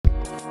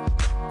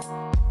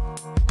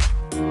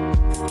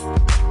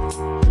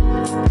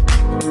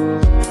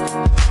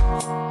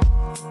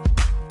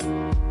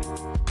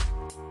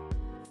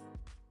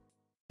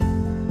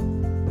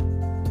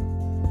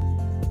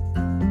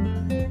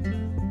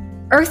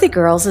Earthy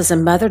Girls is a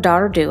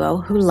mother-daughter duo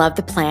who love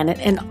the planet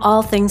and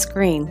all things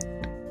green.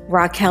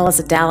 Raquel is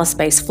a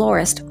Dallas-based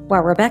florist, while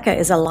Rebecca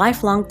is a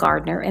lifelong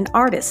gardener and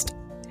artist.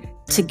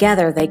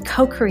 Together, they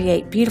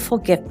co-create beautiful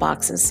gift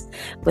boxes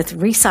with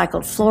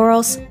recycled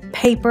florals,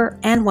 paper,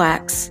 and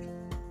wax.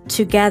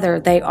 Together,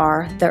 they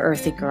are the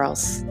Earthy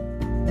Girls.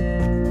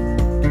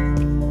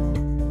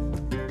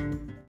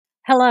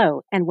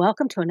 Hello, and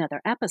welcome to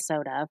another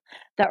episode of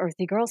the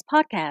Earthy Girls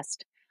podcast.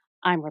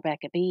 I'm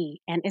Rebecca B.,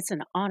 and it's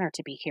an honor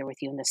to be here with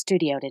you in the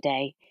studio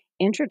today,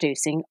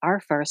 introducing our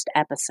first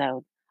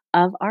episode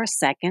of our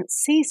second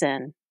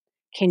season.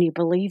 Can you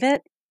believe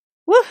it?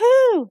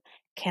 Woohoo!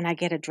 Can I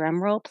get a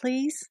drum roll,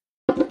 please?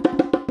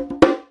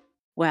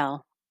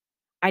 Well,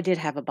 I did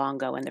have a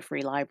bongo in the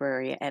free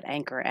library at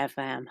Anchor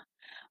FM,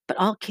 but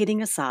all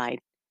kidding aside,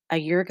 a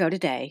year ago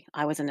today,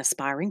 I was an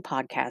aspiring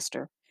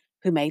podcaster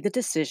who made the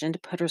decision to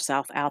put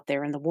herself out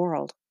there in the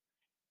world.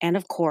 And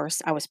of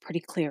course, I was pretty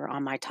clear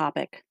on my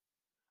topic.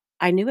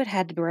 I knew it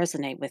had to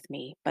resonate with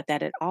me, but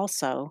that it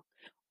also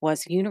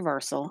was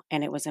universal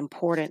and it was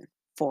important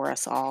for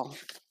us all.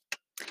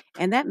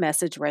 And that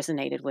message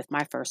resonated with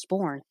my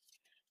firstborn.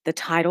 The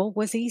title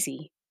was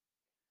easy.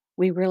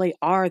 We really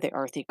are the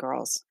Earthy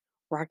Girls.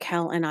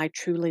 Raquel and I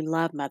truly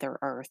love Mother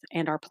Earth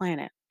and our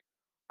planet.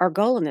 Our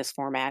goal in this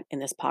format, in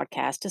this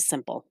podcast, is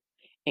simple.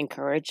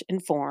 Encourage,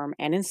 inform,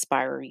 and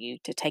inspire you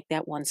to take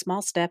that one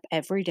small step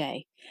every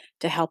day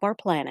to help our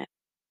planet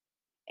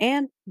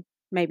and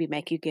maybe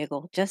make you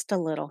giggle just a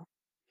little.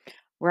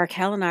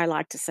 Raquel and I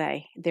like to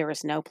say there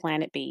is no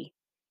planet B,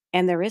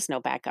 and there is no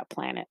backup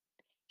planet.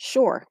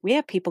 Sure, we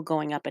have people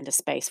going up into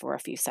space for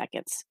a few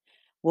seconds.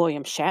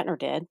 William Shatner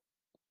did,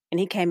 and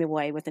he came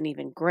away with an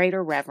even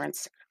greater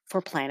reverence for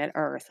planet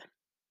Earth.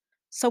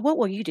 So what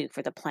will you do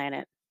for the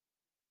planet?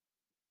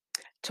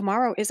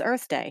 Tomorrow is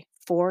Earth Day,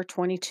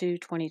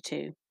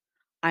 4/22/22.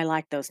 I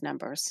like those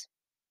numbers.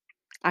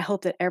 I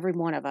hope that every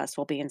one of us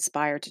will be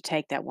inspired to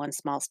take that one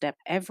small step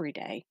every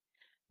day,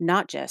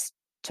 not just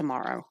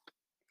tomorrow.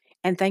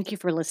 And thank you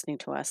for listening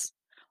to us.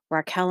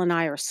 Raquel and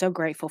I are so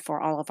grateful for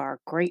all of our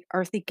great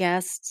earthy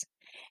guests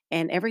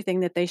and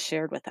everything that they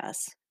shared with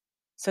us.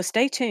 So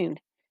stay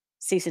tuned.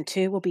 Season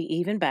 2 will be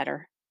even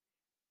better.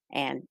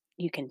 And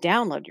you can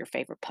download your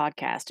favorite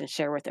podcast and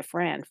share with a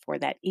friend for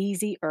that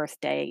easy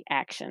Earth Day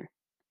action.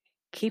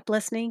 Keep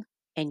listening,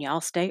 and y'all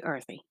stay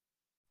earthy.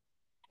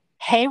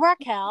 Hey,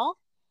 Raquel.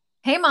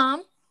 Hey,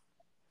 Mom.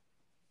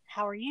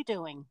 How are you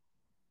doing?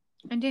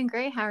 I'm doing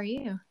great. How are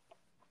you?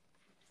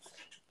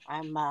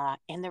 I'm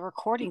in the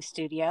recording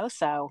studio,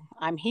 so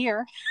I'm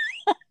here.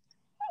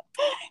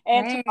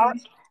 And Hey.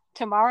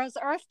 tomorrow's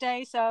Earth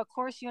Day, so of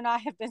course you and I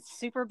have been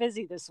super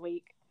busy this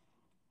week.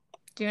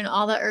 Doing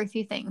all the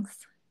earthy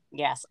things.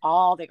 Yes,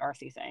 all the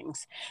earthy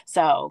things.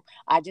 So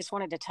I just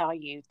wanted to tell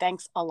you,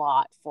 thanks a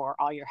lot for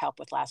all your help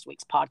with last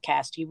week's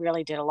podcast. You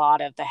really did a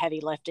lot of the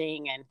heavy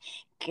lifting and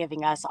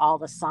giving us all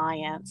the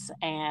science.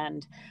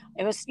 And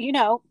it was,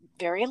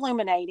 very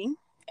illuminating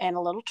and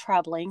a little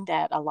troubling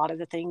that a lot of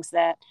the things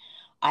that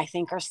I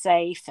think are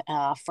safe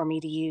for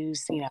me to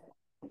use,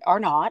 are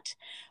not.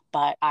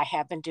 But I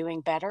have been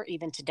doing better.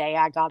 Even today,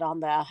 I got on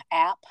the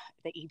app,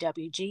 the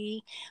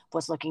EWG,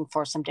 was looking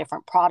for some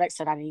different products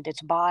that I needed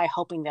to buy,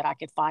 hoping that I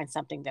could find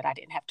something that I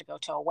didn't have to go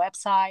to a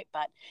website.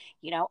 But,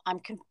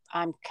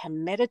 I'm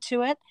committed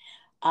to it.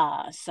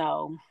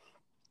 So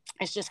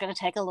it's just going to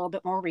take a little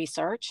bit more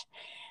research.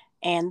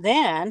 And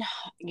then,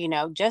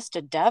 just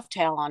to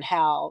dovetail on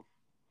how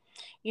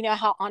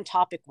on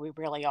topic we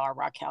really are,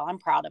 Raquel. I'm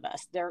proud of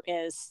us. There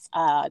is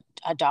a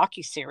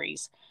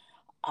docuseries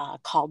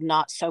called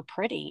Not So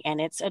Pretty, and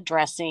it's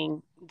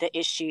addressing the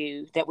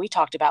issue that we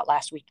talked about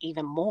last week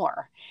even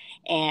more.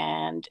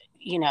 And,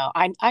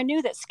 I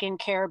knew that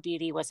skincare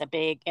beauty was a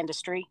big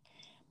industry,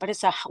 but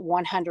it's a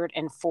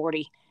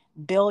 $140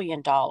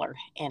 billion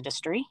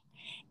industry.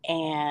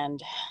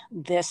 And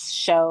this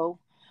show,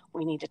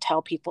 we need to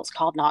tell people, it's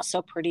called Not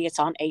So Pretty. It's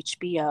on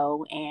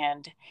HBO,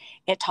 and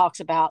it talks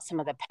about some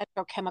of the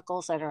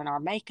petrochemicals that are in our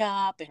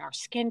makeup and our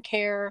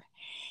skincare.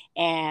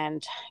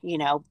 And,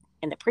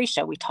 in the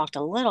pre-show, we talked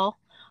a little.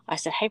 I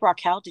said, hey,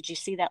 Raquel, did you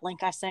see that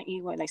link I sent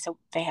you? And they said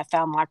they have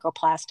found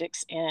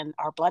microplastics in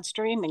our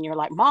bloodstream. And you're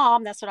like,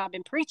 Mom, that's what I've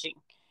been preaching.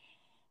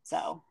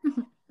 So.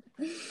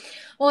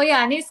 Well,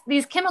 yeah, and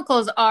these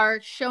chemicals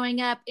are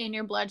showing up in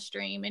your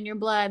bloodstream, in your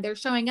blood. They're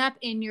showing up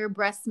in your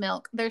breast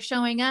milk. They're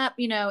showing up,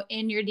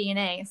 in your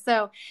DNA.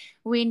 So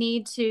we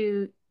need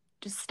to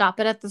just stop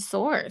it at the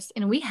source.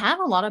 And we have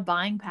a lot of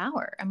buying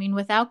power. I mean,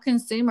 without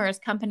consumers,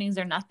 companies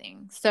are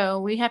nothing. So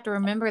we have to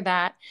remember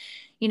that,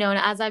 and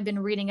as I've been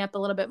reading up a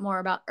little bit more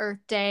about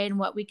Earth Day and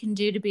what we can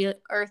do to be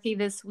earthy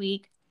this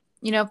week,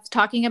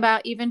 talking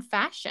about even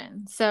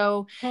fashion.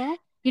 So,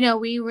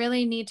 we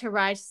really need to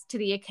rise to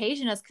the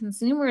occasion as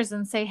consumers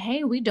and say,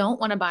 hey, we don't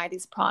want to buy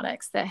these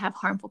products that have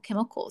harmful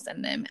chemicals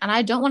in them. And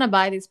I don't want to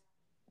buy these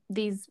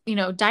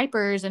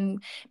diapers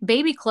and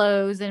baby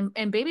clothes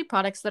and baby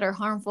products that are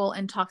harmful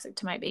and toxic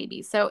to my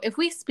baby. So if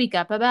we speak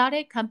up about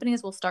it,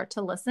 companies will start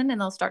to listen and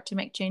they'll start to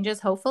make changes,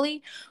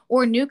 hopefully,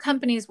 or new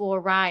companies will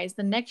arise.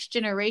 The next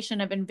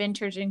generation of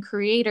inventors and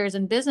creators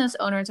and business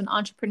owners and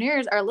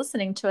entrepreneurs are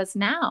listening to us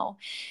now.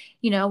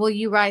 Will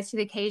you rise to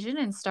the occasion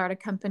and start a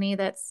company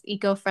that's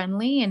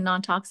eco-friendly and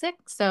non-toxic?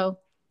 So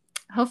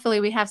hopefully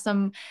we have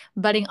some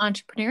budding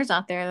entrepreneurs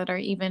out there that are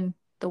even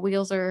the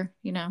wheels are,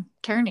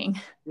 turning.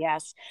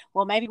 Yes.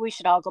 Well, maybe we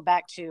should all go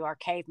back to our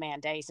caveman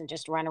days and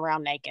just run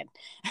around naked.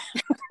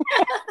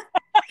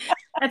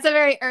 That's a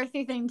very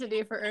earthy thing to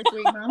do for Earth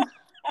Week, Mom.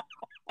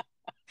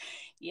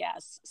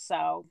 Yes.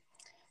 So,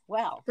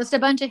 well, just a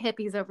bunch of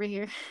hippies over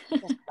here.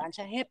 just a bunch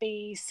of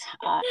hippies.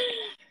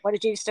 What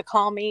did you used to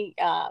call me?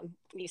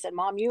 You said,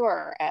 Mom, you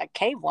are a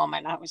cave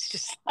woman. I was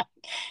just like,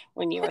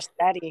 when you were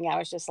studying, I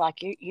was just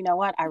like, you know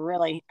what? I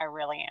really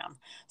am.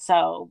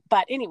 So,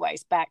 but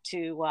anyways, back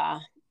to,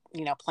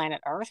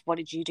 planet Earth. What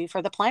did you do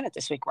for the planet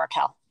this week,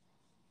 Raquel?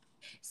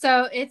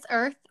 So it's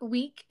Earth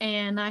Week,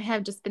 and I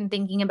have just been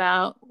thinking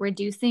about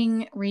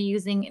reducing,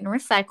 reusing, and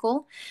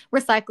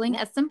recycling.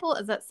 As simple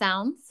as that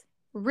sounds,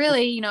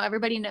 really,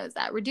 everybody knows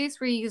that. Reduce,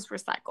 reuse,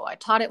 recycle. I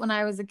taught it when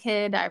I was a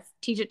kid. I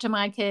teach it to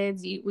my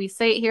kids. We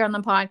say it here on the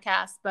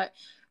podcast, but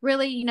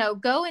really,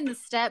 go in the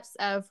steps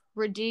of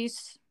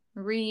reduce,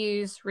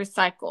 reuse,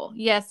 recycle.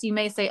 Yes, you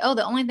may say, oh,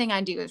 the only thing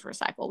I do is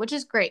recycle, which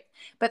is great.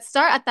 But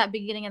start at that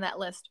beginning of that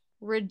list.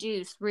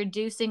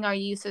 Reducing our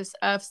uses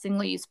of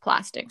single-use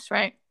plastics,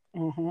 right?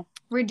 Mm-hmm.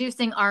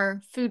 Reducing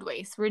our food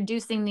waste,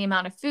 reducing the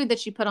amount of food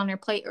that you put on your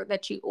plate or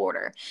that you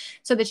order,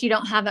 so that you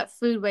don't have that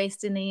food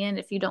waste in the end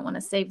if you don't want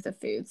to save the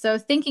food. So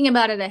thinking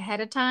about it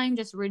ahead of time,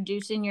 just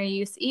reducing your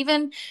use.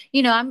 Even,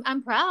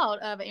 I'm proud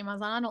of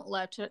Amazon. I don't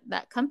love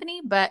that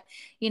company, but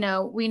we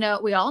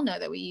all know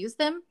that we use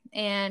them,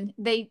 and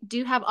they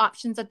do have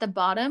options at the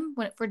bottom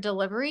for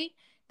delivery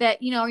that,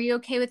 are you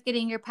okay with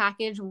getting your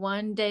package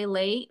one day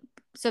late,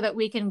 so that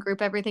we can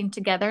group everything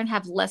together and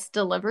have less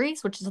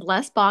deliveries, which is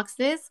less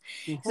boxes.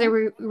 Mm-hmm.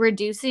 So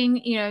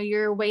reducing,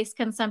 your waste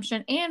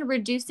consumption, and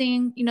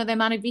reducing, the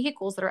amount of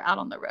vehicles that are out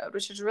on the road,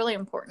 which is really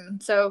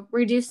important. So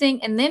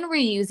reducing and then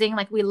reusing,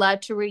 like we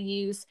love to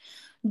reuse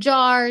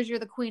jars. You're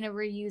the queen of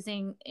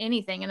reusing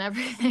anything and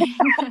everything.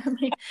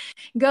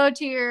 Go to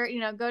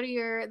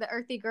the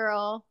Earthy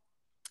Girl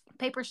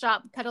paper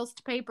shop, Petals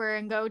to Paper,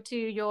 and go to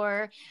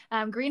your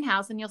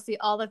greenhouse, and you'll see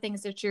all the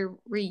things that you're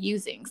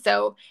reusing.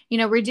 So,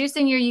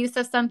 reducing your use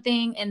of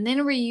something, and then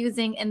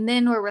reusing, and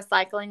then we're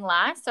recycling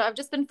last. So I've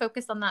just been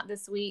focused on that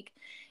this week,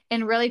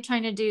 and really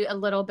trying to do a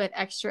little bit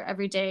extra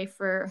every day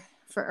for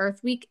Earth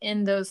Week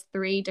in those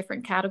 3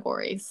 different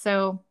categories.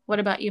 So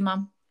what about you,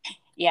 Mom?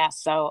 Yeah,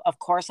 so of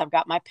course I've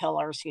got my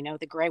pillars,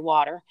 the gray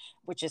water,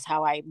 which is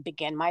how I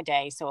begin my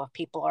day. So if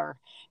people are,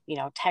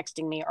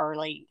 texting me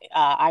early,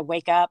 I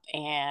wake up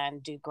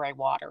and do gray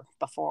water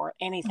before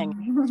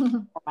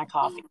anything for my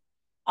coffee.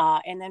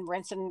 And then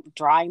rinse and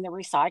drying the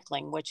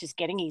recycling, which is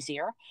getting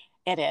easier.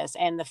 It is.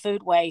 And the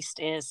food waste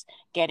is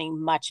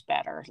getting much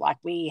better. Like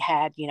we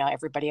had,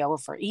 everybody over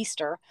for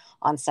Easter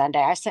on Sunday.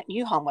 I sent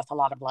you home with a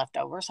lot of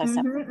leftovers. I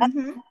sent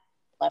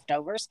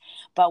leftovers,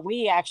 but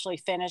we actually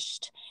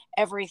finished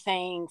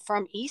everything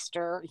from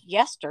Easter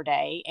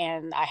yesterday,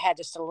 and I had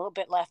just a little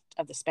bit left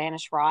of the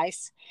Spanish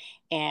rice,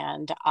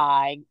 and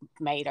I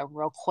made a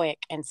real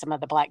quick, and some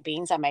of the black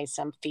beans, I made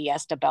some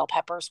Fiesta bell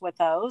peppers with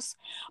those.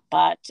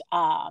 But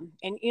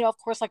and of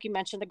course, like you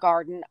mentioned, the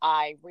garden,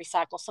 I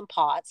recycle some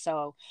pots,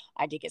 so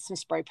I did get some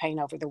spray paint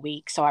over the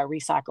week, so I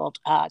recycled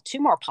 2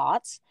 more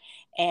pots.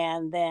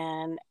 And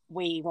then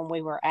when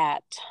we were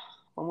at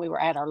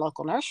our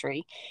local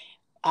nursery,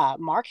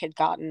 Mark had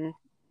gotten,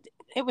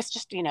 it was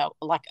just,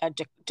 like a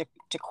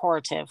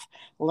decorative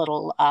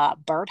little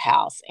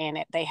birdhouse,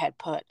 and they had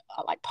put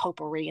like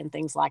potpourri and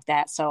things like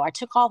that. So I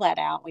took all that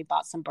out. We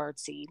bought some bird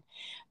seed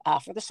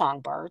for the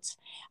songbirds,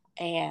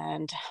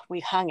 and we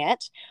hung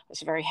it. I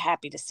was very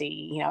happy to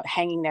see,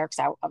 hanging there,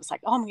 because I was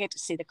like, oh, I'm going to get to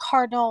see the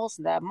cardinals,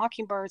 the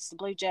mockingbirds, the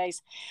blue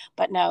jays.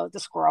 But no,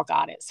 the squirrel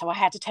got it. So I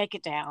had to take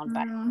it down.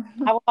 But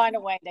I will find a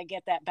way to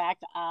get that back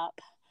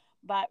up.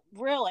 But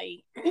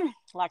really,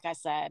 like I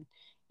said,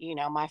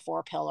 my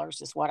 4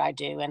 pillars is what I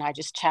do. And I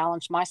just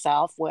challenge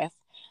myself with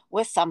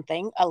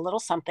something, a little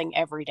something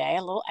every day,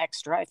 a little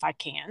extra if I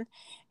can.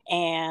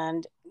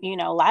 And,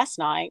 last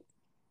night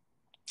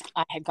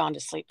I had gone to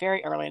sleep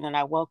very early, and then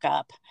I woke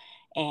up,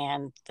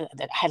 and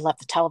I had left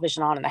the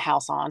television on and the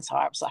house on. So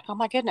I was like, oh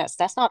my goodness,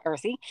 that's not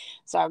earthy.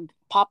 So I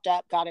popped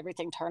up, got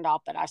everything turned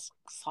off, but I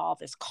saw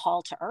this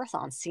call to earth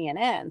on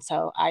CNN.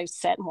 So I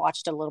sat and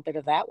watched a little bit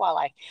of that while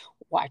I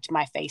wiped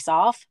my face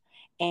off.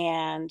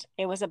 And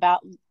it was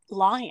about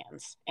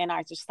lions. And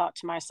I just thought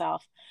to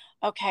myself,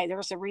 okay,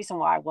 there's a reason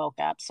why I woke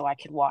up so I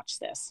could watch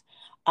this.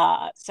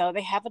 So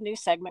they have a new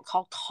segment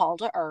called Call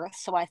to Earth.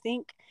 So I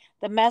think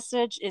the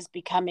message is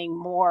becoming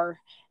more,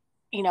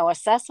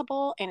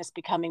 accessible, and it's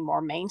becoming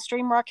more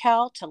mainstream,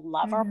 Raquel, to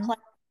love our planet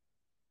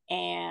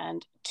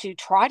and to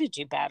try to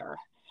do better.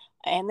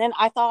 And then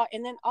I thought,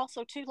 and then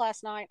also too,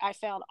 last night I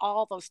found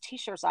all those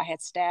t-shirts I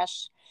had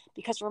stashed,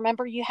 because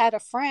remember you had a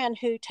friend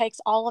who takes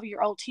all of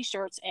your old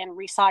t-shirts and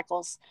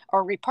recycles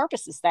or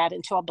repurposes that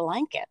into a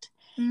blanket.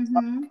 So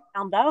Mm-hmm. I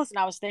found those, and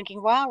I was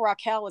thinking, wow,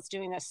 Raquel was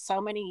doing this so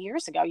many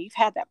years ago. You've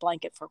had that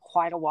blanket for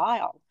quite a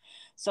while.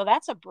 So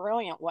that's a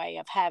brilliant way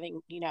of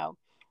having,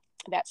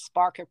 that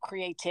spark of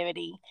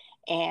creativity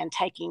and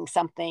taking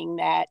something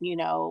that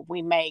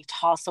we may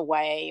toss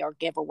away or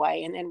give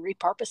away, and then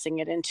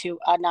repurposing it into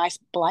a nice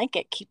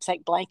blanket,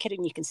 keepsake blanket.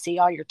 And you can see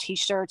all your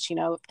t-shirts.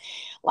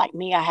 Like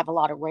me, I have a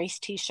lot of race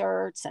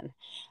t-shirts and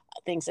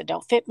things that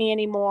don't fit me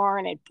anymore,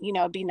 and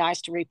it'd be nice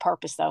to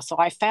repurpose those. So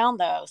I found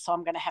those, so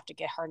I'm going to have to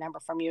get her number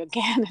from you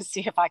again to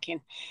see if I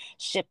can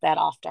ship that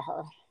off to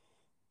her.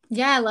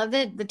 Yeah, I love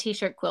the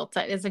t-shirt quilts.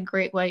 That is a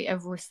great way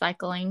of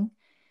recycling,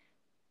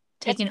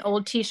 It's taking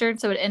old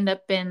t-shirts so it end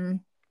up in,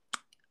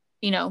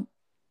 you know,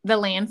 the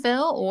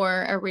landfill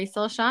or a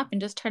resale shop and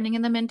just turning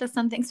them into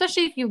something,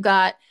 especially if you've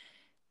got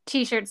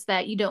t-shirts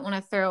that you don't want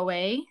to throw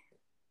away.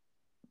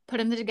 Put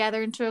them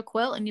together into a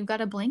quilt and you've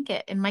got a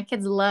blanket. And my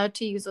kids love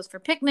to use those for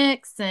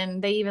picnics,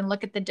 and they even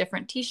look at the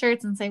different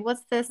t-shirts and say,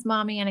 "What's this,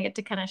 mommy?" And I get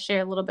to kind of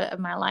share a little bit of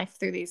my life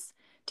through these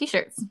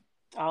t-shirts.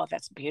 Oh,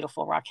 that's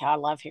beautiful, Raquel. I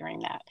love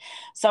hearing that.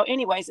 So,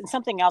 anyways, and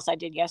something else I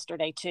did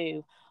yesterday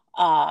too,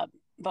 uh,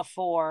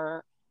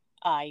 before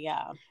I,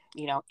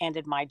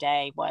 ended my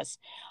day, was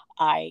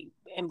I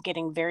am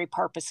getting very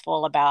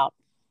purposeful about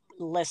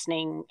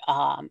listening,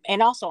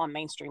 and also on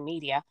mainstream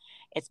media.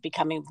 It's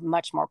becoming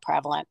much more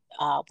prevalent,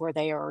 where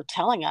they are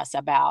telling us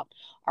about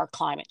our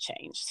climate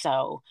change.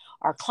 So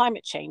our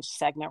climate change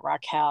segment,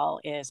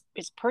 Raquel, is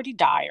pretty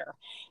dire.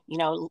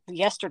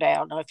 Yesterday, I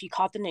don't know if you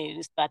caught the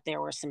news, but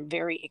there were some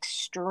very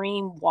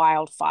extreme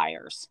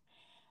wildfires,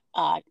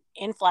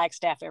 in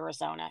Flagstaff,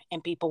 Arizona,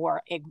 and people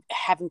were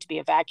having to be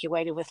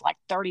evacuated with like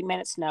 30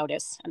 minutes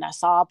notice. And I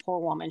saw a poor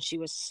woman. She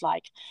was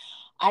like,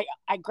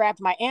 I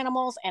grabbed my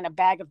animals and a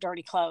bag of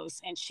dirty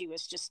clothes, and she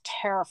was just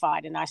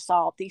terrified. And I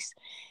saw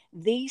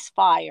these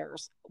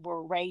fires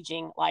were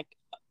raging like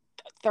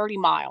 30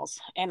 miles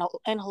and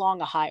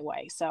along a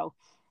highway. So,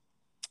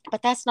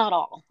 but that's not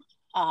all.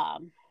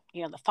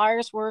 The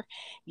fires were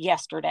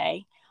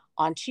yesterday.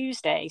 On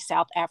Tuesday,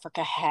 South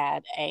Africa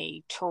had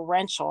a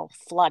torrential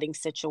flooding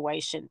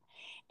situation.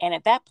 And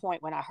at that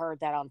point, when I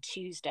heard that on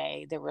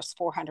Tuesday, there was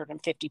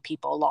 450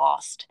 people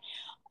lost.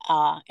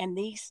 And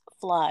these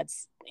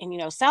floods,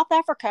 and South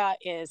Africa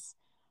is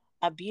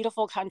a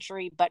beautiful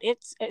country, but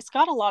it's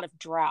got a lot of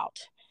drought.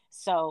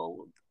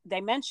 So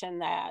they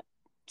mentioned that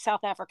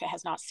South Africa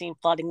has not seen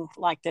flooding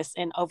like this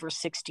in over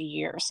 60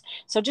 years.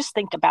 So just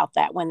think about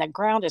that, when the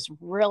ground is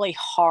really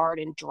hard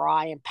and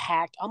dry and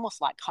packed, almost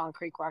like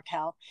concrete,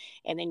 Raquel,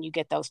 and then you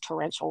get those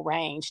torrential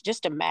rains.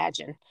 Just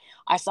imagine.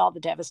 I saw the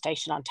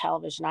devastation on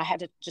television. I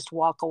had to just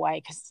walk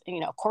away because,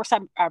 of course, I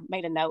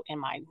made a note in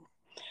my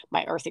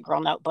Earthy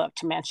Girl notebook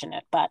to mention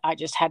it, but I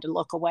just had to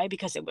look away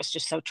because it was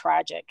just so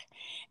tragic.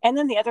 And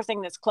then the other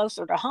thing that's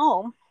closer to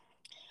home,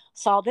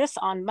 saw this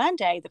on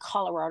Monday, the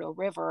Colorado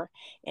River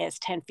is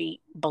 10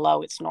 feet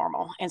below its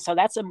normal. And so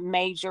that's a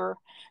major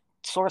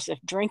source of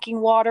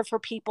drinking water for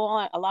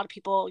people. A lot of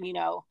people,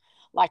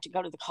 like to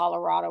go to the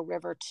Colorado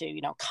River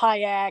to,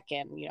 kayak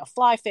and,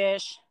 fly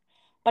fish,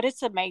 but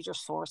it's a major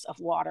source of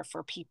water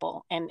for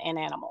people and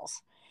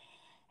animals.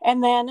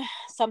 And then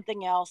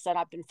something else that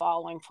I've been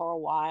following for a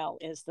while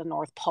is the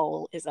North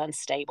Pole is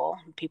unstable.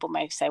 People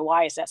may say,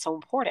 why is that so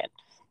important?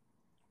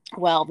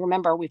 Well,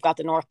 remember, we've got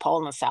the North Pole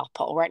and the South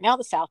Pole. Right now,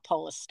 the South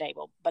Pole is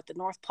stable, but the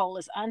North Pole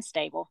is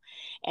unstable.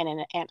 And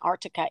in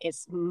Antarctica,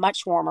 it's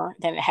much warmer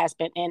than it has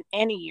been in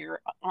any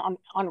year on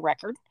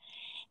record.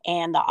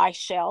 And the ice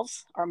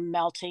shelves are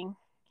melting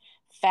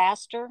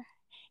faster.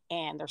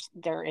 And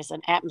there is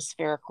an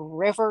atmospheric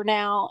river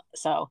now.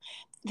 So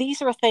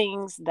these are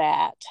things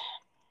that,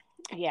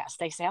 yes,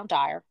 they sound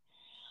dire.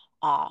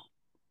 Uh,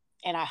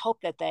 and I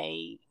hope that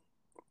they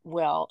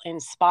will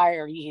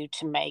inspire you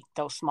to make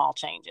those small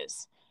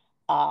changes.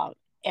 Uh,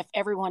 if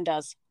everyone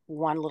does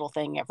one little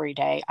thing every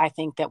day, I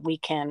think that we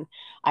can.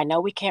 I know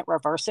we can't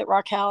reverse it,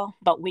 Raquel,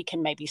 but we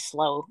can maybe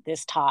slow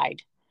this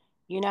tide.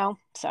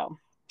 So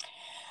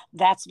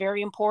that's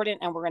very important.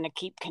 And we're going to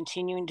keep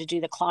continuing to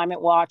do the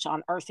climate watch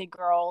on Earthy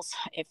Girls.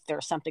 If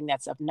there's something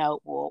that's of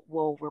note,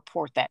 we'll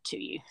report that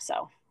to you.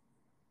 So,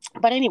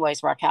 but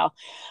anyways, Raquel,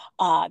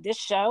 this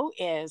show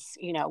is,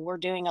 we're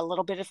doing a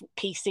little bit of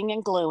piecing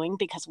and gluing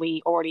because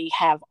we already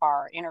have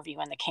our interview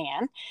in the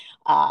can.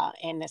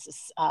 And this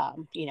is,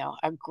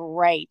 a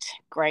great,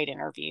 great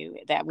interview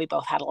that we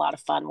both had a lot of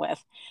fun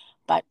with.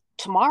 But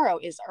tomorrow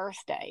is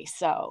Earth Day.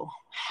 So,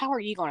 how are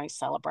you going to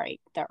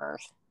celebrate the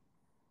Earth?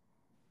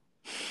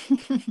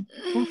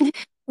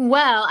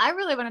 Well, I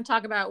really want to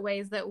talk about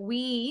ways that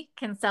we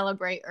can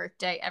celebrate Earth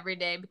Day every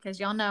day, because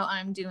y'all know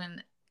I'm doing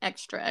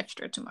extra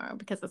tomorrow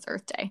because it's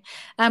Earth Day.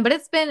 But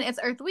it's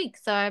Earth Week,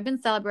 so I've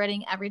been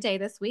celebrating every day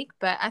this week.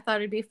 But I thought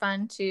it'd be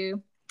fun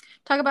to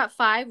talk about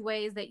 5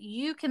 ways that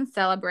you can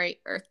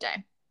celebrate Earth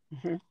Day.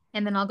 Mm-hmm.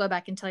 And then I'll go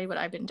back and tell you what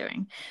I've been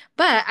doing.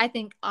 But I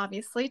think,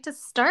 obviously, to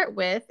start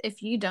with,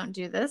 if you don't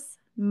do this,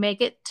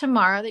 make it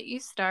tomorrow that you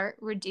start.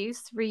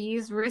 Reduce,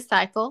 reuse,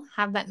 recycle.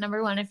 Have that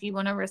number one. If you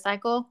want to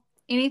recycle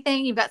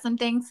anything, you've got some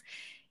things,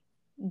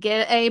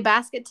 get a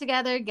basket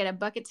together, get a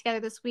bucket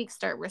together this week,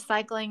 start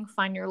recycling,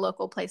 find your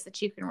local place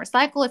that you can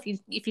recycle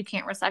if you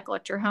can't recycle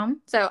at your home.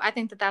 So I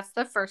think that that's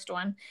the first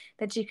one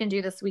that you can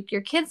do this week.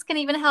 Your kids can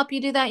even help you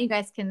do that. You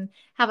guys can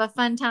have a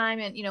fun time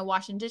and,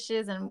 washing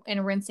dishes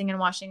and rinsing and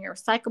washing your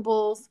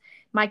recyclables.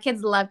 My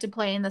kids love to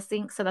play in the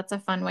sink, so that's a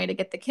fun way to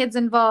get the kids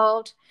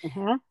involved.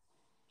 Mm-hmm.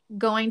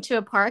 Going to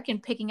a park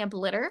and picking up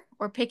litter,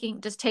 or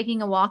just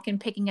taking a walk and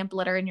picking up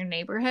litter in your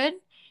neighborhood.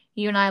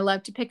 You and I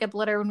love to pick up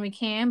litter when we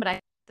can, but I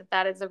think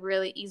that is a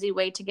really easy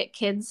way to get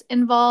kids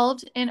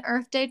involved in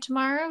Earth Day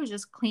tomorrow,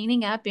 just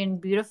cleaning up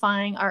and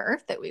beautifying our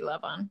earth that we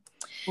love on.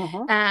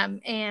 Mm-hmm.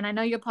 And I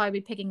know you'll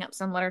probably be picking up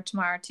some litter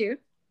tomorrow too.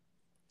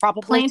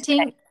 Probably Planting.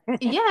 today.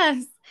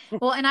 Yes.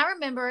 Well, and I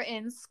remember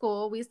in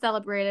school we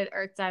celebrated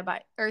Earth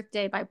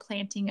Day by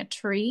planting a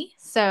tree.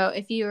 So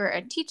if you are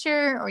a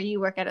teacher or you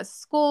work at a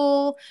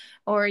school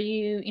or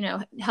you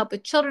help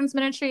with children's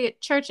ministry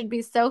at church, it'd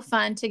be so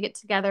fun to get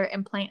together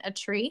and plant a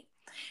tree.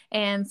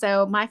 And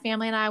so my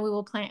family and I, we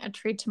will plant a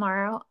tree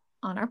tomorrow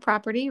on our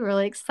property.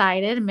 Really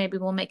excited. And maybe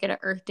we'll make it an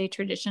Earth Day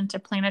tradition to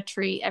plant a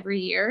tree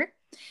every year.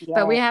 But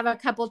Yeah. we have a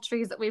couple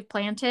trees that we've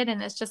planted,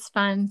 and it's just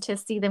fun to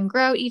see them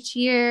grow each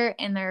year,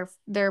 and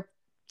they're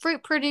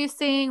fruit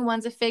producing.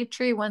 One's a fig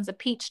tree, one's a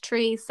peach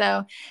tree.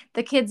 So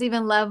the kids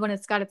even love when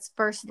it's got its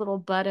first little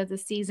bud of the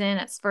season,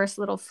 its first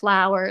little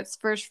flower, its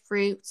first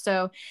fruit.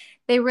 So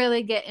they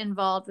really get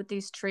involved with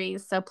these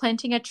trees. So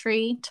planting a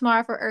tree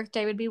tomorrow for Earth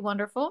Day would be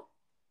wonderful.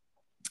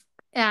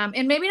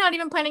 And maybe not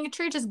even planting a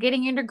tree, just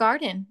getting in your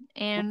garden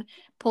and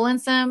pulling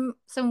some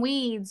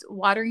weeds,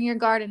 watering your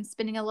garden,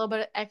 spending a little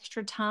bit of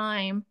extra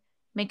time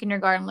making your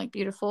garden look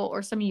beautiful,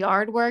 or some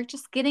yard work,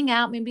 just getting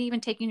out, maybe even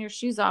taking your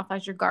shoes off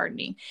as you're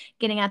gardening,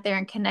 getting out there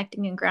and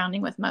connecting and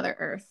grounding with Mother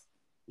Earth.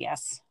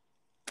 Yes.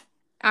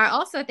 I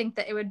also think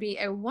that it would be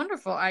a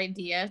wonderful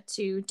idea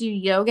to do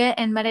yoga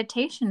and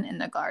meditation in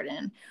the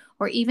garden,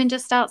 or even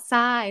just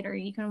outside, or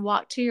you can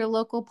walk to your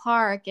local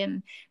park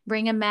and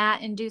bring a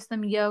mat and do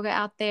some yoga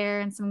out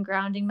there and some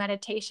grounding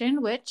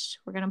meditation, which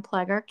we're going to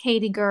plug our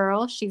Katie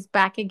girl. She's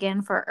back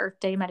again for Earth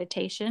Day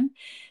meditation.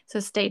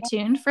 So stay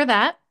tuned for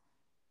that.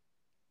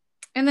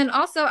 And then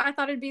also, I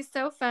thought it'd be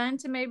so fun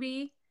to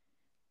maybe,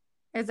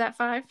 is that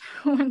five?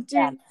 One,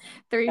 Yeah. two,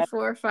 three,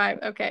 four, five.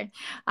 Okay.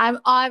 I've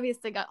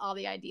obviously got all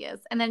the ideas.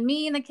 And then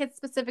me and the kids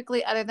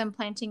specifically, other than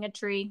planting a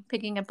tree,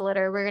 picking up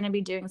litter, we're going to be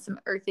doing some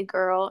Earthy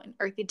Girl and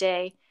Earthy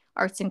Day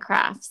arts and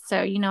crafts. So,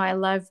 I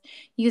love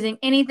using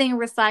anything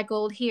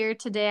recycled. Here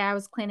today, I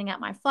was cleaning out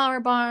my flower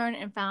barn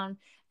and found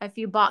a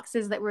few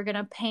boxes that we're going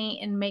to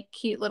paint and make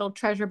cute little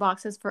treasure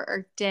boxes for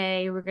Earth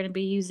Day. We're going to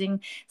be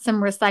using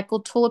some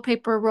recycled toilet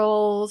paper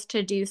rolls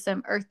to do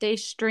some Earth Day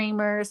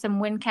streamers, some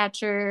wind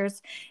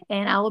catchers,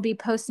 and I will be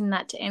posting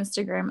that to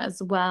Instagram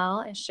as well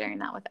and sharing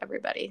that with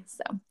everybody.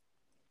 So,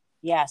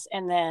 Yes.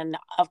 And then,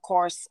 of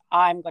course,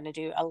 I'm going to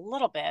do a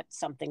little bit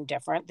something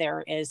different.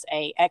 There is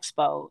a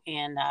expo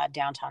in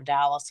downtown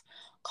Dallas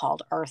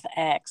called Earth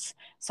X.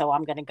 So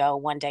I'm going to go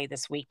one day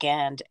this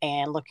weekend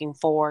and looking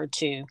forward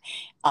to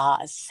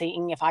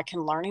seeing if I can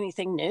learn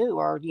anything new,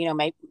 or,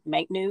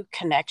 make new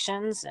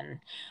connections, and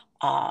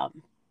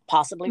um,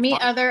 possibly meet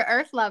find, other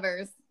Earth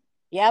lovers.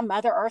 yeah,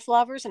 Mother Earth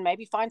lovers, and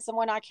maybe find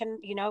someone I can,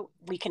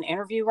 we can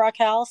interview,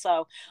 Raquel.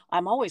 So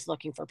I'm always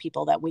looking for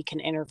people that we can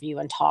interview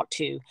and talk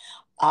to,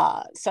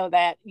 so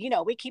that,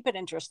 we keep it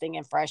interesting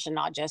and fresh, and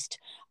not just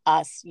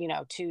us,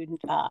 two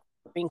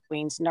green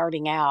queens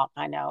nerding out.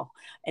 I know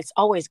it's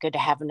always good to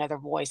have another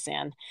voice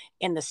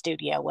in the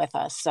studio with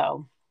us.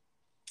 So,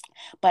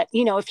 but,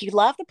 if you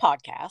love the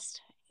podcast,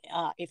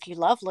 if you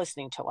love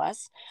listening to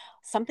us,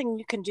 something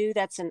you can do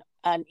that's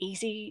an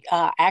easy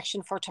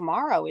action for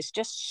tomorrow is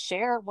just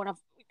share one of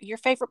your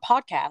favorite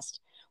podcasts.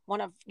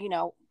 One of,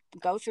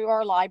 go through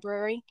our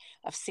library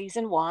of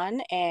season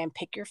one and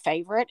pick your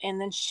favorite,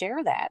 and then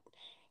share that.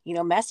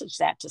 Message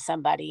that to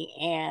somebody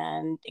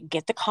and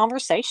get the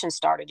conversation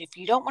started. If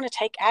you don't want to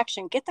take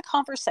action, get the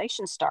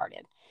conversation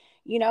started,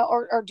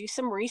 or do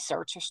some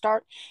research,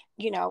 or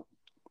you know,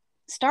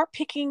 start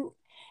picking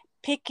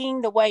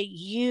the way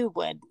you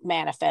would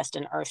manifest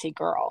an earthy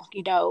girl.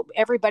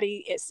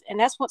 Everybody is, and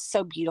that's what's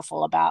so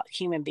beautiful about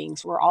human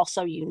beings. We're all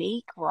so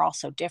unique. We're all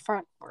so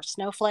different. We're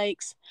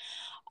snowflakes.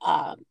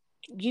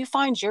 You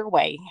find your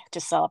way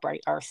to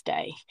celebrate Earth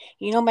Day.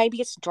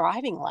 Maybe it's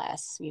driving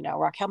less,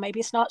 Raquel,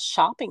 maybe it's not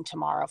shopping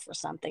tomorrow for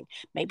something.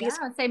 Maybe Yeah, it's,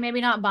 I would say maybe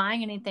not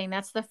buying anything.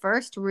 That's the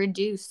first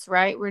reduce,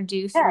 right?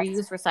 Reduce, yes,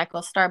 reuse,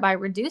 recycle. Start by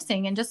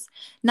reducing and just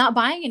not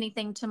buying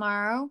anything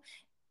tomorrow.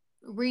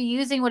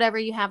 Reusing whatever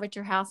you have at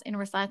your house and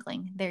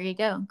recycling. There you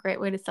go.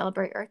 Great way to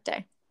celebrate Earth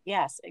Day.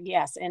 yes,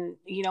 yes. And,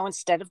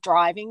 instead of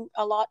driving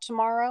a lot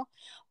tomorrow,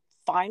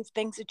 find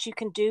things that you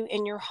can do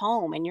in your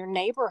home, in your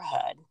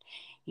neighborhood.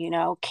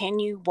 Can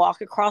you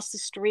walk across the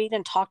street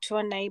and talk to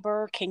a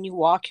neighbor? Can you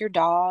walk your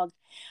dog?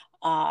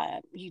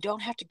 You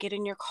don't have to get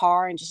in your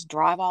car and just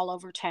drive all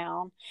over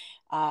town,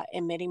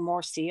 emitting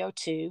more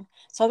CO2.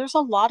 So there's a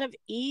lot of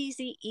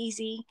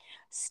easy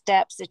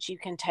steps that you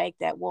can take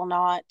that will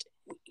not,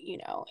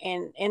 in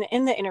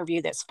the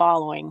interview that's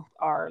following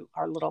our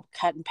little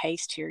cut and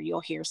paste here,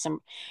 you'll hear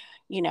some,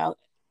 you know,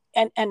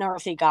 an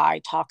earthy guy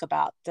talk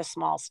about the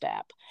small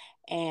step.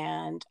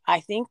 And I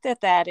think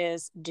that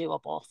is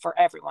doable for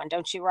everyone.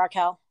 Don't you,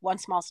 Raquel? One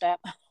small step.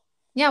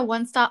 Yeah,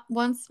 one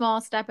small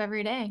step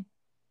every day.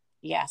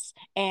 Yes.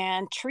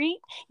 And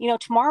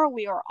tomorrow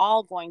we are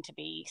all going to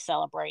be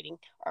celebrating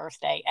Earth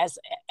Day as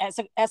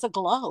a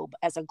globe,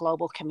 as a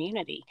global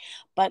community.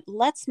 But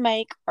let's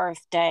make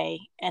Earth Day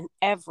an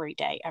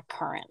everyday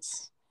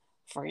occurrence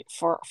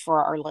for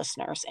our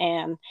listeners.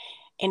 And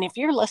if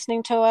you're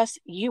listening to us,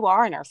 you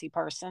are an earthy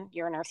person,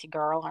 you're an earthy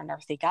girl or an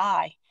earthy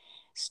guy.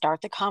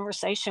 Start the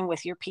conversation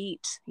with your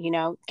peeps,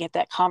 get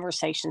that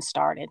conversation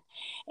started.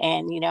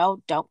 And,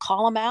 don't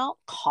call them out,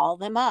 call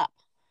them up,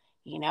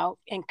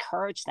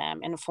 encourage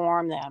them,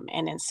 inform them,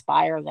 and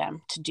inspire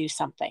them to do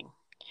something.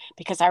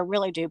 Because I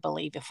really do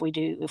believe if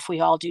we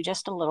all do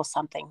just a little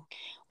something,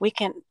 we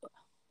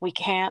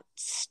can't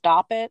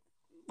stop it,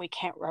 we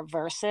can't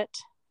reverse it,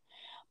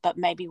 but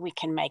maybe we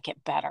can make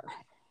it better.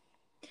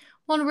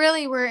 Well,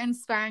 really, we're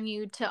inspiring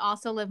you to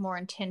also live more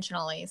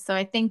intentionally. So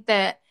I think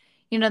that,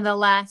 the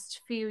last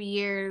few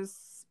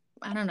years,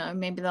 I don't know,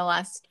 maybe the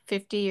last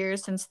 50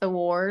 years since the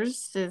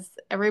wars, is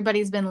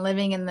everybody's been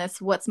living in this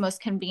what's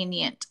most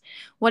convenient,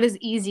 what is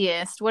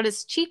easiest, what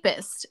is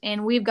cheapest.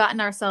 And we've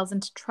gotten ourselves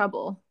into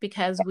trouble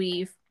because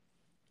we're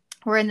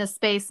in this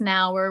space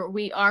now where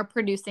we are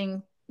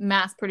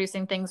mass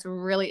producing things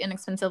really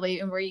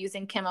inexpensively, and we're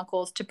using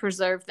chemicals to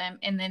preserve them,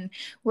 and then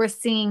we're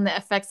seeing the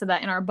effects of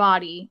that in our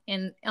body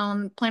and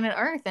on planet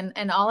Earth,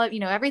 and all of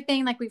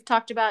everything, like we've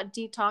talked about,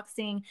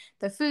 detoxing,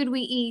 the food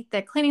we eat,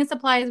 the cleaning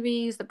supplies we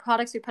use, the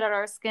products we put on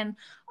our skin,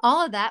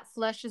 all of that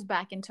flushes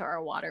back into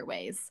our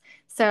waterways.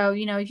 So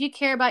if you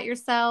care about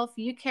yourself,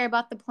 you care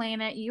about the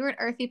planet, you're an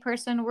earthy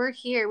person, we're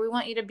here, we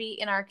want you to be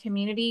in our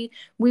community,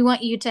 we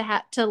want you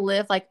to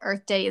live like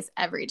Earth Day is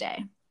every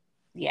day.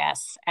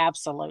 Yes,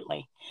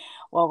 absolutely.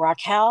 Well,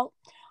 Raquel,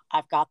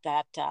 I've got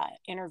that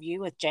interview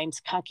with James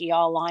Kunke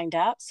all lined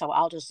up, so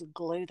I'll just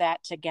glue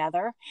that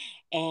together,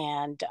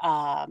 and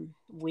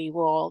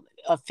we're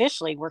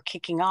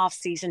kicking off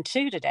season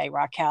 2 today,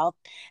 Raquel.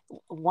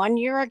 1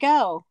 year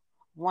ago,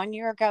 1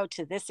 year ago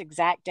to this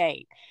exact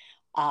date,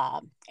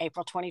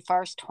 April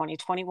 21st,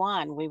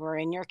 2021, we were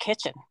in your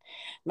kitchen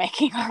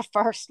making our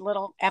first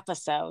little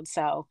episode.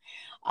 So,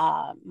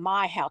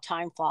 how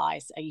time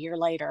flies a year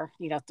later,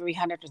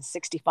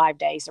 365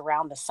 days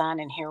around the sun.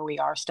 And here we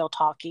are still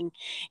talking.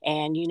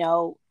 And,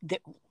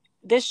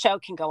 this show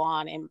can go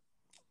on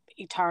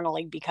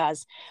eternally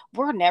because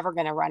we're never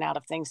going to run out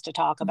of things to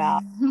talk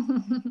about.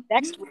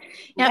 Next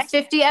week. Yeah,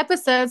 50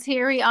 episodes.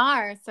 Here we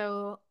are.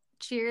 So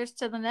cheers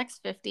to the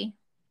next 50.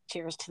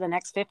 Cheers to the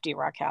next 50,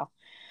 Raquel.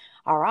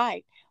 All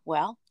right.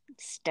 Well,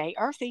 stay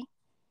earthy.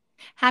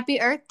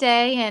 Happy Earth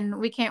Day. And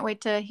we can't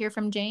wait to hear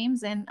from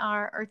James and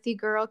our earthy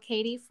girl,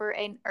 Katie, for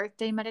an Earth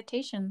Day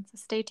meditation. So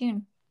stay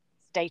tuned.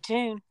 Stay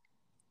tuned.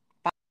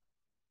 Bye.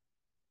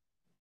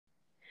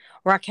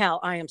 Raquel,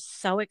 I am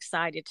so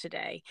excited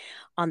today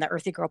on the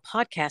Earthy Girl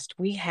podcast.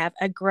 We have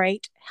a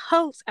great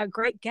host, a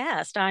great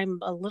guest. I'm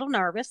a little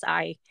nervous.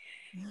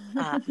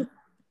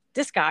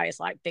 This guy is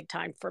like big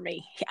time for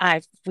me.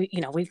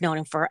 We've known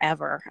him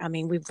forever. I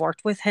mean, we've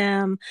worked with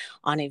him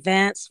on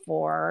events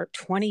for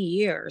 20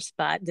 years,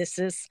 but this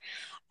is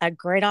a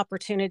great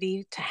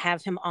opportunity to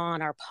have him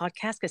on our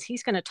podcast because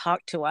he's going to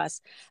talk to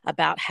us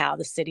about how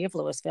the city of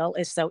Louisville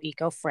is so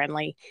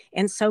eco-friendly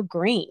and so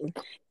green.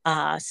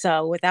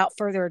 So without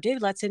further ado,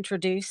 let's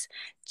introduce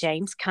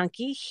James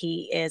Kunke.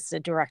 He is the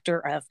Director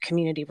of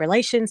Community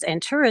Relations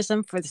and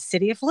Tourism for the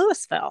city of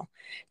Louisville.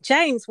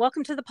 James,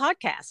 welcome to the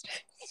podcast.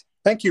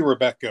 Thank you,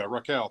 Rebecca.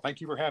 Raquel,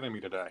 thank you for having me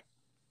today.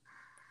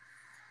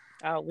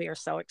 Oh, we are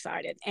so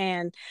excited.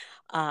 And,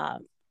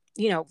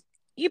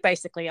 you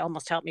basically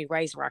almost helped me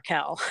raise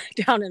Raquel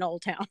down in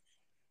Old Town.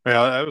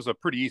 Yeah, that was a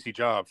pretty easy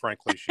job,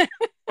 frankly. She's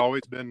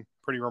always been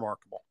pretty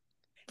remarkable.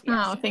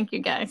 Yes. Oh, thank you,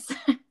 guys.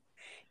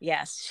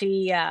 Yes,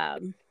 she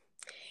kind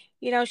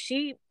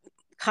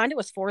of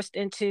was forced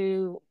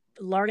into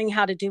learning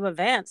how to do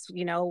events,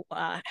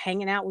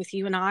 hanging out with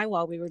you and I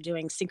while we were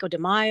doing Cinco de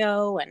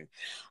Mayo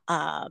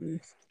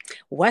and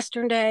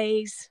Western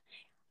Days,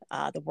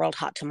 the World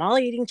Hot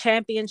Tamale Eating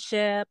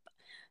Championship.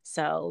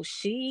 So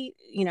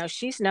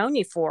she's known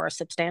you for a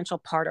substantial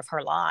part of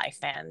her life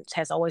and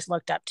has always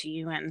looked up to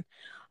you. And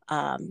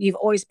you've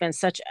always been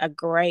such a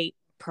great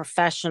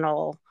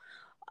professional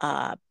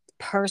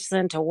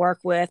person to work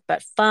with,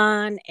 but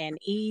fun and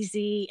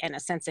easy and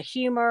a sense of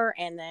humor.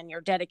 And then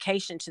your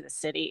dedication to the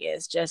city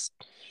is just,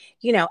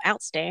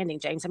 outstanding,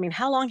 James. I mean,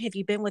 how long have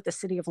you been with the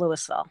city of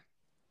Louisville?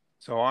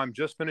 So I'm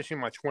just finishing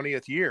my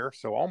 20th year.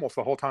 So almost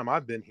the whole time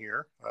I've been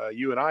here,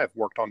 you and I have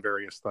worked on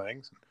various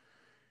things.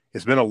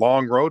 It's been a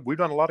long road. We've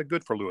done a lot of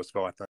good for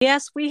Louisville, I think.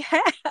 Yes, we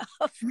have.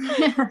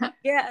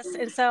 Yes.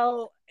 And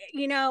so,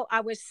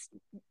 I was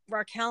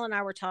Raquel and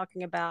I were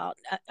talking about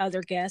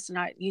other guests, and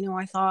I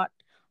thought,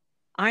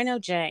 I know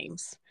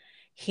James.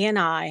 He and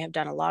I have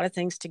done a lot of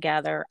things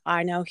together.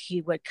 I know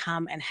he would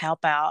come and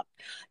help out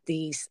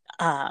these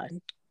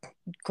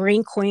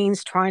green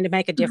queens trying to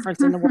make a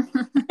difference in the world.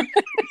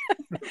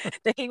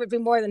 That he would be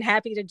more than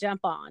happy to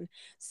jump on.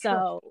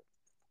 So,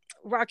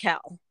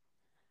 Raquel,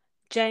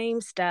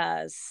 James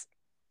does,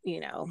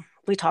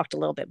 we talked a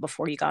little bit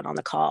before you got on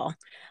the call.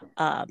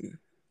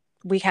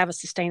 We have a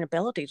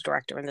sustainability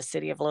director in the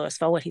city of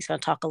Louisville, and he's going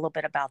to talk a little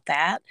bit about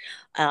that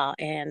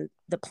and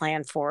the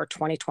plan for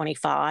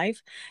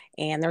 2025.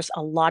 And there's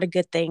a lot of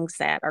good things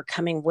that are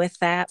coming with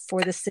that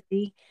for the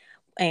city.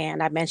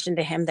 And I mentioned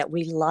to him that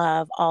we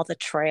love all the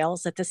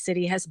trails that the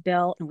city has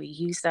built, and we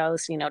use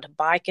those, to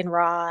bike and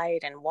ride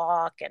and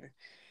walk, and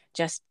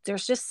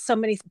there's just so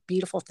many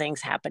beautiful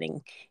things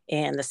happening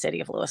in the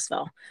city of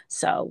Louisville.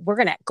 So we're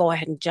going to go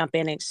ahead and jump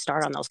in and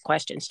start on those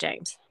questions,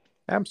 James.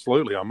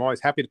 Absolutely. I'm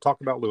always happy to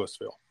talk about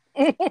Louisville.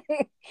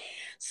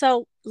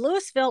 So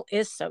Louisville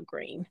is so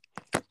green.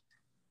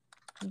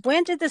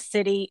 When did the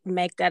city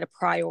make that a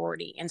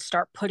priority and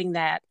start putting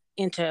that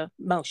into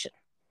motion?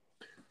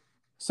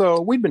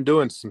 So we've been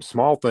doing some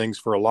small things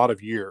for a lot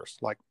of years,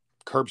 like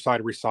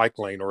curbside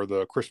recycling or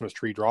the Christmas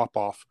tree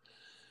drop-off.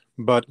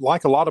 But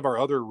like a lot of our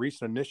other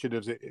recent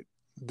initiatives,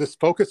 this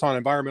focus on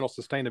environmental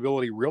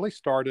sustainability really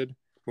started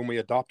when we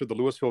adopted the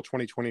Louisville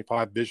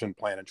 2025 Vision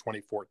Plan in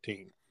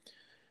 2014.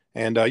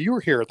 And you were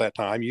here at that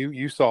time.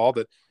 You saw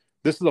that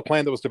this is a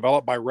plan that was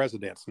developed by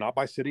residents, not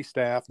by city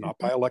staff, not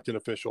by elected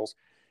officials.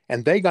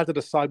 And they got to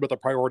decide what the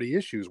priority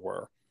issues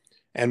were.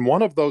 And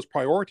one of those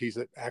priorities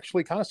that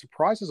actually kind of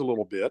surprises a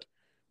little bit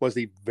was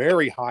the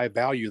very high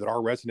value that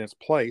our residents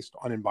placed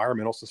on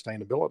environmental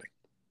sustainability.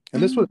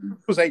 And this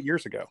was 8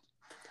 years ago.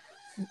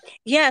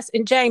 Yes.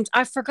 And James,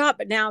 I forgot,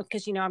 but now,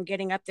 because, I'm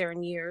getting up there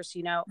in years,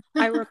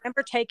 I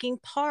remember taking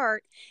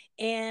part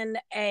in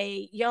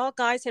y'all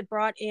guys had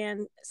brought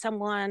in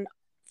someone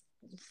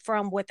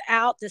from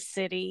without the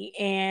city,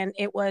 and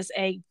it was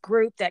a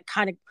group that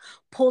kind of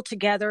pulled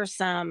together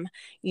some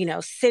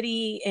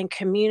city and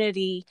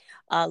community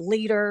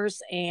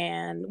leaders,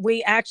 and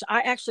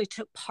I actually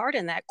took part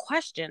in that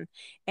question,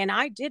 and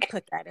I did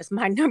put that as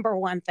my number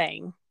one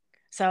thing.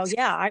 So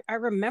yeah, I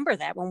remember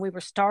that when we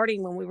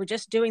were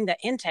just doing the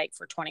intake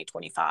for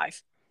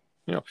 2025.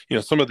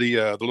 Some of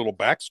the little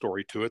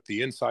backstory to it,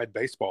 the inside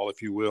baseball,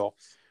 if you will,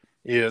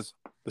 is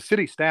the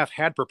city staff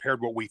had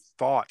prepared what we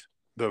thought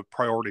the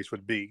priorities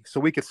would be, so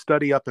we could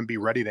study up and be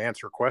ready to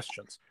answer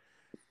questions.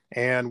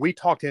 And we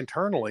talked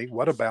internally,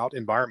 what about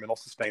environmental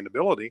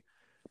sustainability?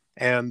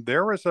 And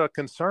there was a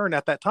concern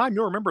at that time.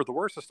 You'll remember the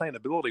word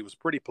sustainability was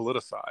pretty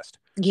politicized.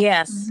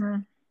 Yes.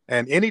 Mm-hmm.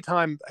 And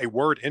anytime a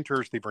word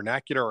enters the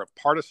vernacular of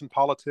partisan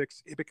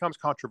politics, it becomes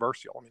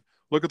controversial. I mean,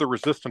 look at the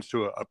resistance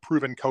to a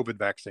proven COVID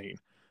vaccine.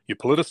 You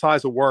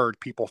politicize a word,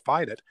 people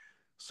fight it.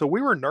 So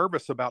we were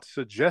nervous about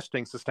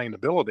suggesting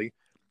sustainability.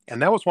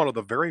 And that was one of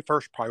the very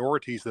first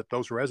priorities that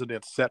those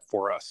residents set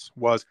for us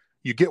was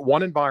you get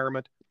one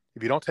environment.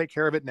 If you don't take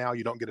care of it now,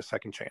 you don't get a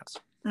second chance.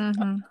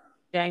 Mm-hmm.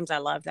 James, I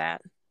love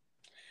that.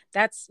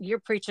 You're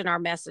preaching our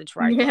message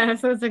right now. Yeah,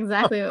 so that's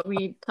exactly what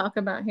we talk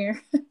about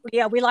here.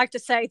 Yeah, we like to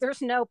say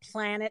there's no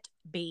planet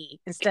B.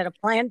 Instead of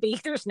plan B,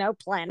 there's no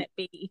planet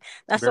B.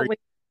 That's what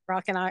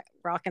Rock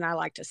and I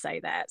like to say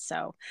that.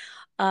 So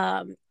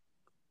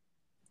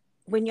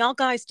when y'all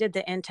guys did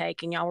the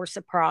intake and y'all were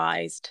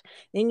surprised,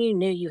 then you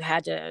knew you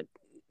had to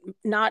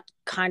not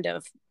kind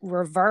of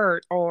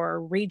revert or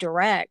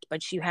redirect,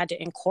 but you had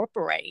to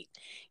incorporate,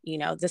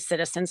 the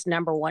citizens'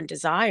 number one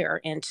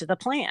desire into the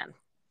plan.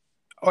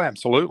 Oh,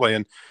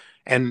 absolutely.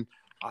 And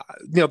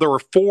there were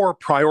 4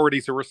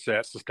 priorities that were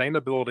set: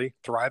 sustainability,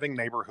 thriving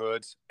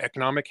neighborhoods,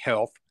 economic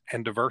health,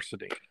 and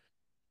diversity.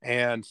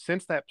 And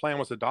since that plan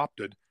was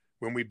adopted,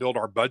 when we build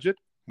our budget,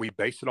 we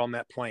base it on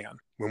that plan.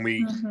 When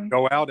we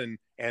go out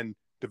and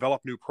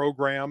develop new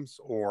programs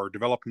or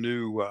develop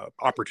new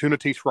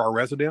opportunities for our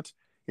residents,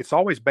 it's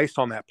always based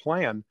on that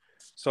plan.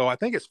 So I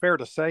think it's fair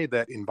to say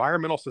that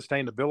environmental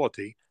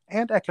sustainability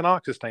and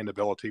economic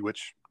sustainability,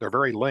 which they're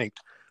very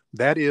linked,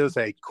 that is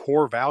a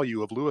core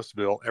value of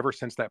Louisville ever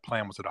since that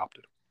plan was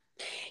adopted.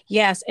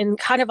 Yes. And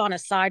kind of on a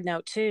side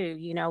note too,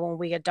 when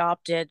we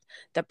adopted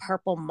the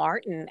purple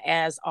martin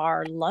as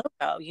our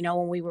logo,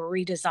 when we were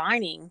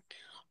redesigning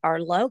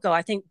our logo,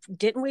 I think,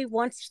 didn't we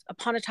once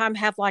upon a time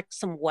have like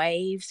some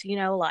waves,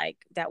 like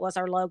that was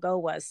our logo,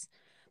 was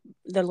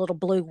the little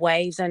blue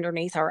waves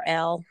underneath our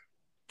L?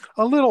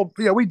 A little,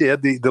 yeah, we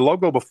did. The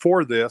logo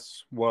before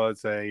this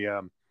was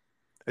a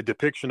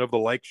depiction of the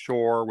lake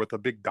shore with a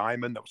big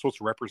diamond that was supposed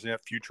to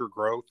represent future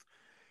growth.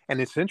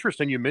 And it's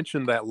interesting you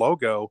mentioned that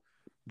logo.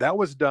 That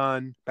was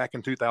done back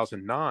in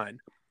 2009.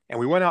 And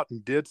we went out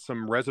and did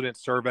some resident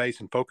surveys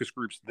and focus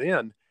groups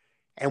then.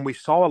 And we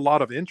saw a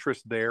lot of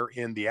interest there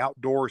in the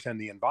outdoors and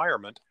the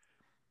environment.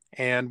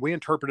 And we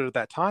interpreted at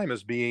that time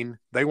as being,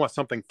 they want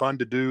something fun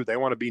to do. They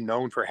want to be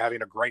known for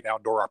having a great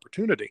outdoor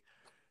opportunity.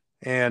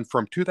 And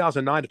from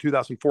 2009 to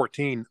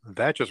 2014,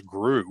 that just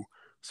grew.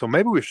 So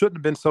maybe we shouldn't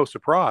have been so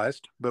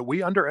surprised, but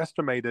we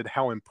underestimated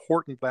how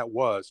important that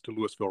was to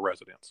Louisville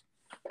residents.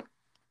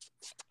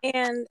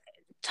 And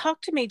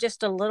talk to me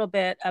just a little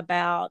bit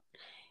about,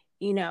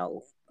 you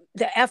know,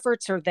 the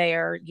efforts are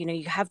there.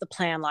 You have the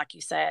plan, like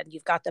you said,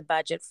 you've got the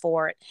budget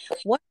for it.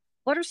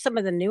 What are some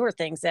of the newer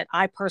things that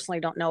I personally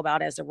don't know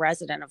about as a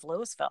resident of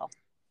Louisville?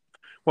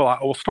 Well, I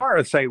will start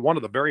and say one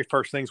of the very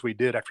first things we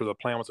did after the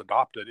plan was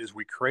adopted is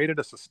we created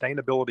a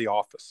sustainability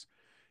office.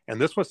 And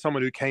this was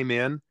someone who came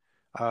in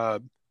uh,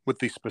 with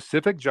the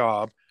specific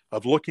job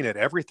of looking at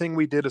everything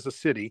we did as a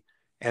city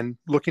and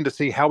looking to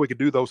see how we could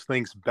do those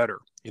things better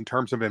in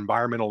terms of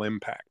environmental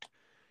impact.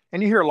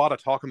 And you hear a lot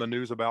of talk in the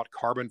news about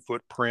carbon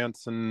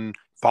footprints and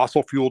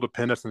fossil fuel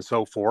dependence and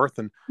so forth.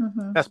 And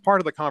Mm-hmm. that's part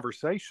of the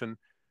conversation.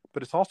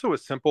 But it's also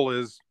as simple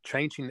as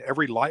changing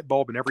every light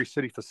bulb in every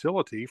city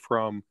facility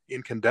from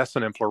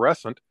incandescent and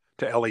fluorescent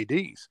to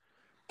LEDs.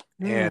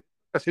 Mm. And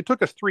it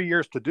took us 3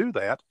 years to do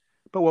that.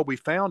 But what we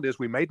found is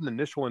we made an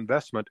initial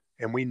investment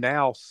and we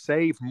now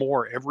save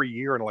more every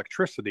year in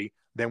electricity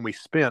than we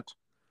spent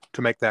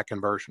to make that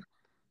conversion.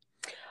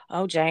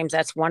 Oh, James,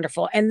 that's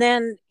wonderful. And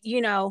then,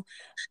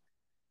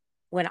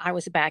 when I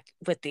was back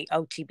with the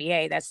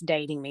OTBA, that's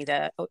dating me.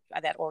 That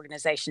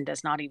organization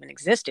does not even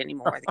exist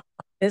anymore, the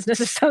Business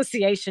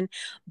Association.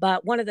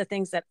 But one of the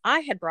things that I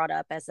had brought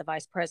up as the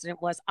vice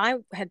president was I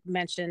had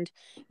mentioned,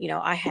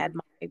 I had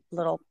my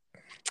little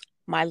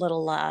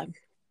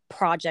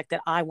project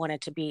that I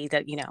wanted to be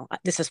that,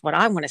 this is what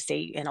I want to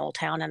see in Old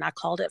Town, and I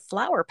called it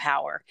Flower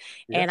Power.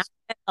 And I Yes.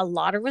 had a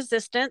lot of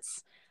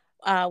resistance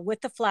with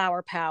the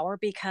flower power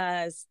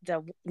because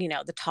the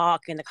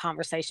talk and the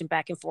conversation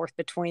back and forth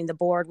between the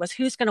board was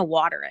who's going to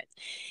water it,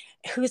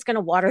 who's going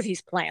to water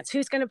these plants,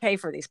 who's going to pay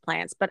for these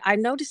plants. But I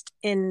noticed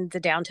in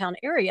the downtown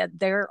area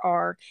there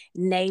are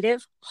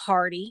native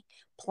hardy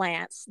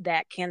plants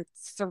that can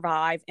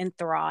survive and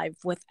thrive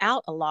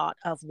without a lot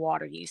of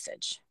water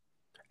usage.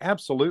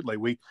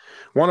 Absolutely.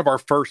 One of our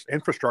first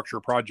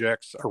infrastructure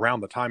projects around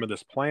the time of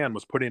this plan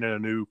was putting in a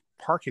new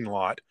parking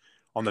lot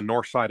on the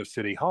north side of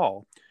City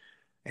Hall.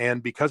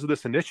 And because of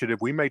this initiative,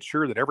 we made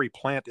sure that every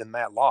plant in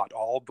that lot,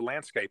 all of the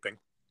landscaping,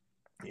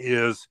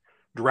 is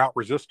drought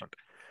resistant.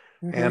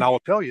 Mm-hmm. And I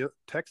will tell you,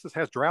 Texas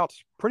has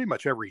droughts pretty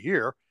much every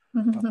year,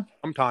 Mm-hmm.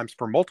 sometimes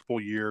for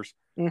multiple years.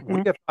 Mm-hmm.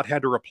 We have not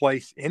had to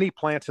replace any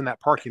plants in that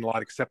parking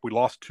lot except we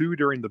lost two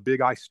during the big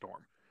ice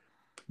storm.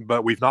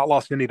 But we've not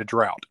lost any to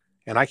drought.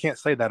 And I can't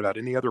say that about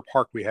any other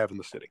park we have in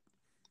the city.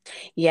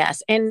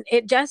 Yes. And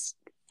it just,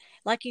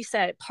 like you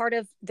said, part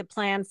of the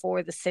plan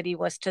for the city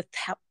was to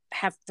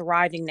have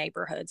thriving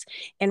neighborhoods.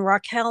 And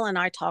Raquel and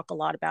I talk a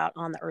lot about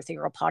on the Earthy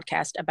Girl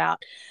podcast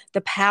about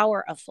the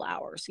power of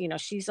flowers.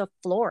 She's a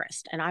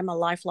florist and I'm a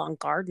lifelong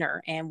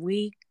gardener. And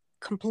we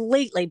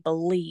completely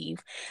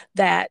believe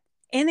that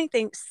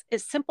anything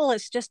as simple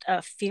as just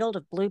a field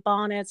of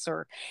bluebonnets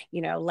or,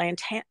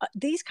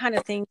 these kind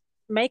of things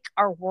make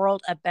our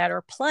world a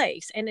better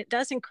place. And it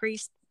does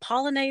increase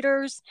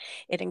pollinators.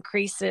 It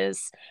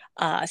increases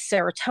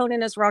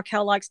serotonin, as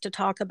Raquel likes to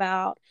talk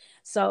about.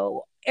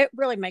 So it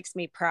really makes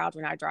me proud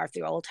when I drive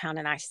through Old Town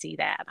and I see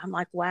that. I'm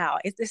like, wow,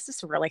 this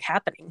is really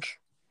happening.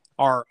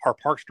 Our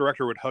parks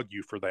director would hug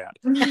you for that.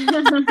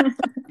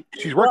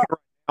 She's Well, working right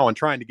now on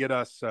trying to get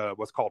us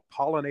what's called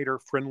pollinator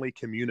friendly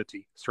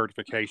community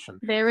certification.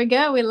 There we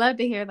go. We love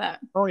to hear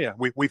that. Oh yeah,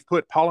 we've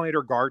put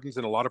pollinator gardens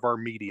in a lot of our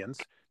medians.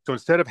 So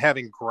instead of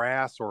having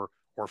grass or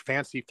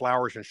fancy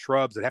flowers and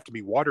shrubs that have to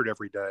be watered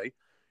every day,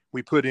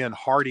 we put in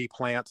hardy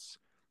plants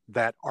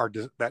that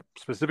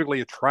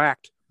specifically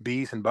attract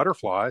bees and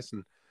butterflies.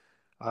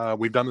 And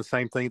we've done the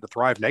same thing at the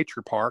Thrive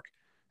Nature Park.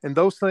 And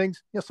those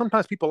things,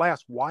 sometimes people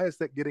ask, why is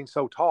that getting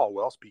so tall?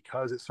 Well, it's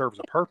because it serves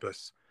a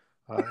purpose.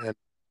 And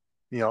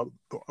a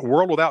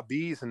world without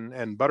bees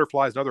and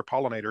butterflies and other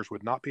pollinators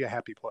would not be a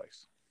happy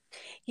place.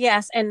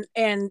 yes, and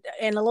a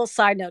little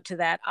side note to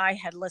that, I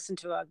had listened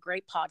to a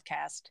great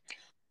podcast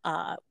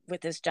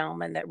with this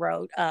gentleman that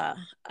wrote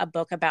a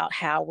book about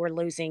how we're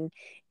losing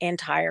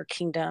entire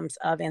kingdoms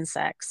of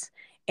insects.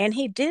 And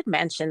he did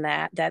mention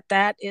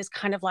that is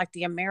kind of like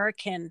the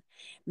American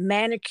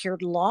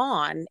manicured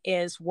lawn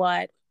is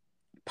what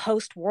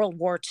post World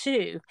War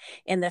II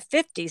in the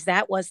 50s,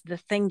 that was the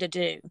thing to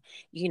do.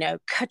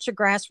 Cut your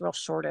grass real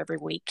short every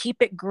week,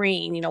 keep it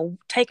green,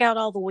 take out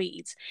all the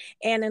weeds.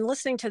 And in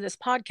listening to this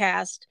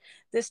podcast,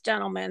 this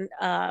gentleman,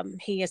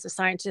 he is a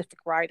scientific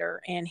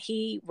writer and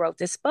he wrote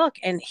this book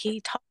and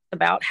he talked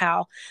about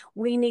how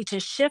we need to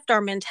shift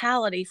our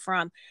mentality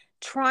from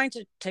trying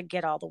to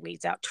get all the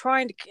weeds out,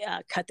 trying to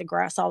cut the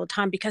grass all the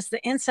time, because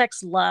the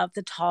insects love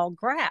the tall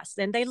grass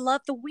and they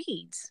love the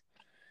weeds.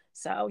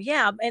 So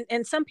yeah,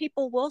 and some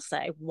people will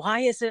say,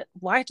 why does it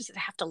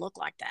have to look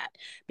like that?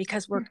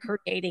 Because we're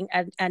creating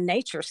a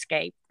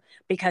naturescape.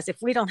 Because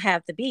if we don't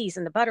have the bees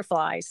and the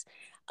butterflies,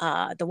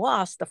 the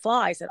wasps, the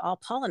flies that all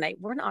pollinate,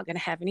 we're not going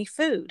to have any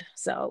food.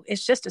 So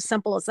it's just as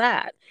simple as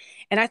that.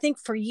 And I think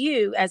for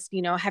you, as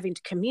having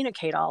to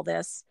communicate all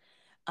this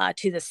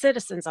to the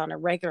citizens on a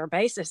regular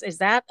basis, is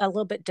that a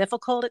little bit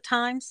difficult at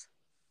times?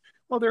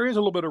 Well, there is a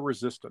little bit of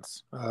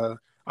resistance.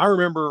 I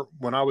remember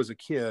when I was a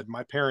kid,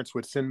 my parents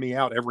would send me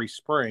out every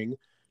spring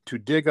to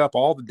dig up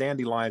all the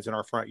dandelions in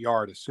our front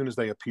yard as soon as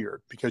they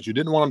appeared, because you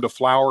didn't want them to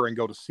flower and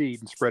go to seed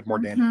and spread more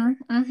dandelions.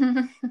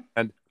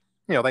 And,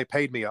 they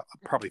paid me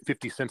probably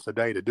 50 cents a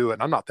day to do it.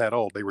 And I'm not that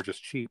old. They were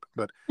just cheap.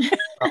 But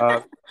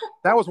uh,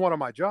 that was one of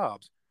my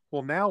jobs.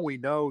 Well, now we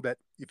know that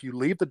if you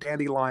leave the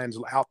dandelions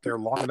out there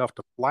long enough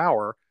to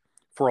flower,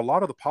 for a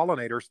lot of the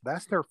pollinators,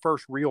 that's their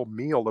first real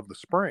meal of the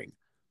spring,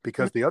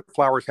 because the other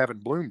flowers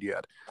haven't bloomed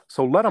yet.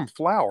 So let them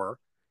flower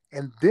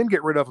and then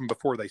get rid of them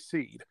before they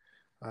seed.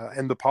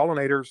 And the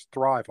pollinators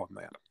thrive on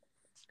that.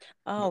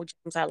 Oh,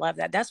 James, I love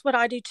that. That's what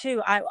I do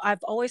too.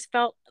 I've always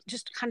felt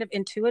just kind of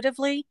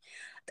intuitively.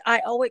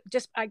 I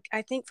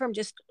think from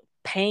just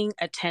paying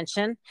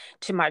attention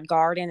to my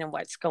garden and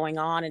what's going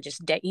on, and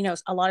just,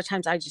 a lot of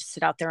times I just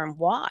sit out there and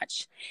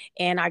watch,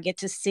 and I get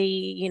to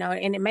see,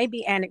 and it may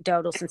be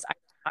anecdotal since I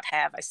do not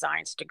have a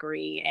science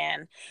degree,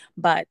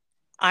 but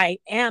I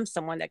am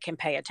someone that can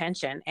pay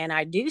attention, and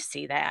I do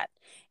see that.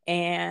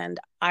 And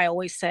I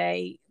always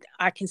say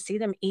I can see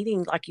them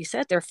eating, like you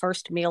said, their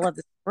first meal of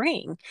the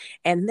spring.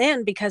 And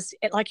then, because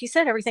like you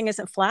said, everything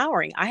isn't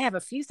flowering. I have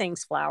a few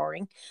things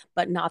flowering,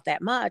 but not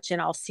that much.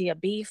 And I'll see a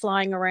bee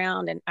flying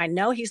around, and I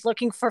know he's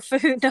looking for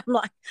food. I'm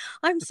like,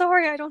 I'm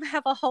sorry, I don't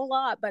have a whole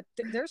lot, but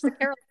there's the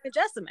Carolina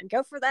jessamine.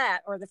 Go for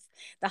that. Or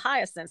the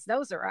hyacinths.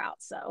 Those are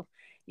out. So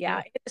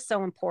yeah, it is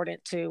so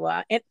important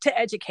to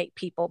educate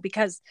people,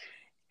 because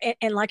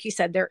and like you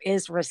said, there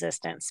is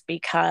resistance,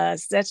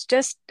 because that's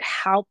just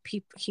how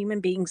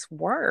human beings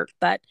work.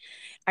 But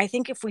I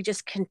think if we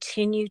just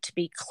continue to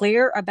be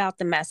clear about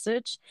the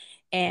message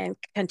and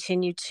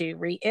continue to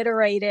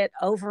reiterate it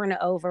over and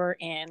over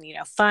in,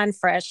 fun,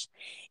 fresh,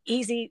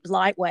 easy,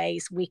 light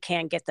ways, we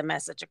can get the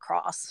message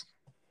across.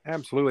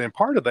 Absolutely. And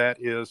part of that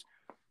is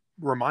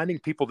reminding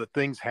people that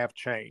things have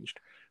changed.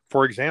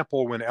 For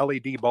example, when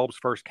LED bulbs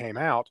first came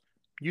out,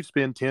 you'd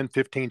spend 10,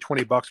 15,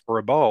 $20 for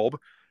a bulb,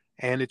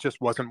 and it just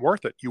wasn't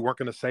worth it. You weren't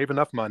going to save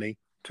enough money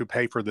to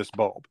pay for this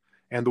bulb.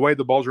 And the way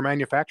the bulbs were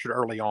manufactured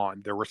early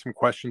on, there were some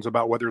questions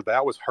about whether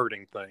that was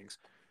hurting things.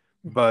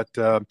 But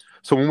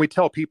so when we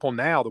tell people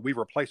now that we've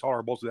replaced all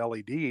our bulbs with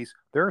LEDs,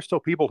 there are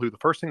still people who the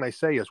first thing they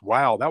say is,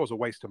 wow, that was a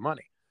waste of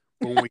money.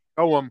 But when we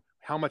show them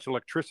how much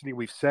electricity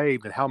we've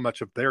saved and how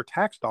much of their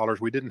tax dollars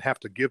we didn't have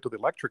to give to the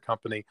electric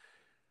company,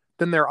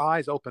 then their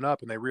eyes open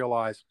up and they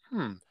realize,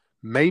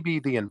 maybe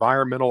the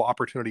environmental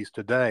opportunities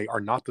today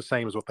are not the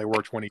same as what they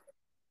were 20 years.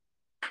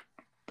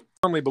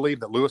 I firmly believe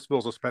that Louisville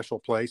is a special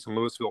place and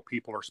Louisville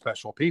people are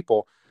special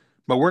people,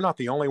 but we're not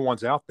the only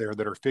ones out there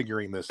that are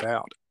figuring this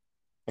out.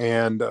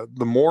 And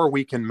the more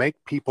we can make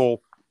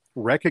people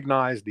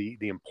recognize the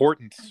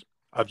importance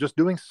of just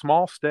doing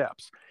small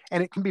steps,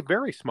 and it can be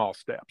very small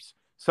steps,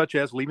 such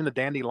as leaving the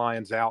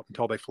dandelions out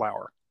until they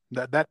flower.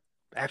 That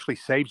actually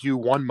saves you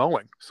one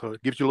mowing, so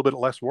it gives you a little bit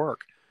less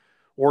work.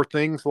 Or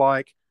things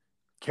like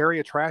carry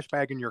a trash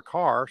bag in your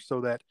car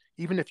so that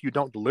even if you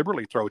don't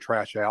deliberately throw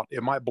trash out,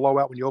 it might blow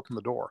out when you open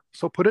the door.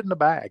 So put it in a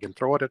bag and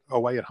throw it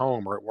away at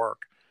home or at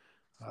work.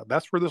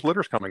 That's where this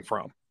litter's coming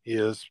from,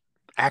 is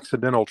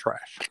accidental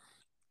trash.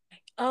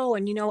 Oh,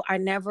 and I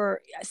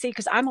never see,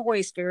 because I'm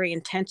always very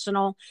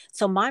intentional.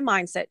 So my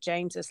mindset,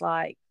 James, is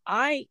like,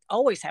 I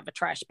always have a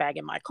trash bag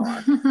in my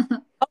car.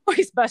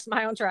 Always bust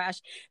my own trash.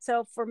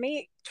 So for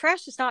me,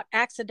 trash is not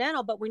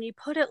accidental, but when you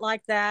put it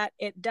like that,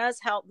 it does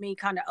help me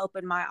kind of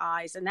open my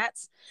eyes. And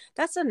that's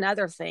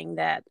another thing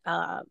that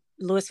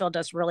Louisville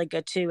does really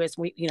good too, is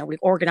we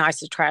organize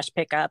the trash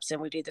pickups,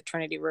 and we do the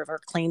Trinity River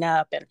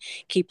cleanup, and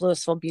Keep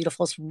Louisville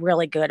Beautiful is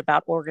really good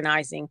about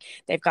organizing.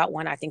 They've got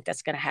one, I think,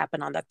 that's going to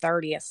happen on the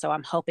 30th. So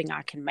I'm hoping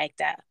I can make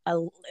that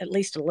at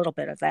least a little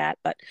bit of that.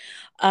 But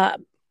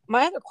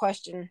my other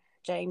question,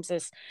 James,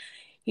 is,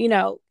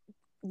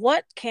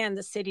 what can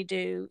the city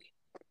do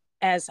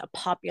as a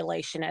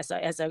population, as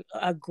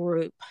a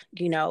group,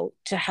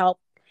 to help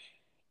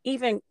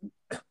even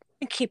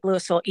keep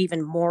Louisville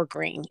even more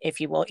green,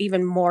 if you will,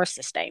 even more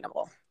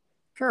sustainable?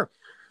 Sure.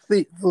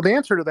 The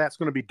answer to that's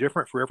going to be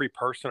different for every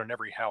person and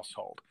every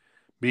household,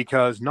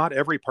 because not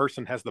every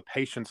person has the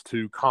patience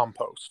to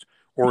compost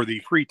or the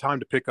free time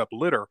to pick up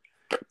litter.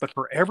 But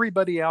for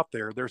everybody out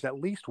there, there's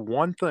at least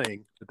one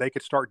thing that they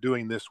could start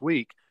doing this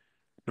week,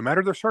 no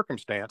matter their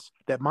circumstance,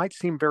 that might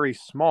seem very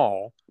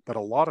small, but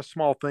a lot of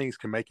small things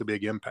can make a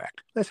big impact.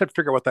 They just have to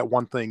figure out what that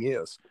one thing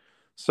is.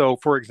 So,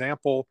 for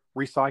example,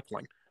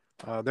 recycling.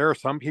 There are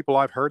some people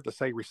I've heard that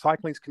say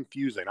recycling is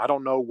confusing. I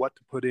don't know what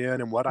to put in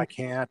and what I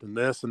can't and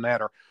this and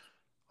that.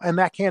 And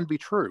that can be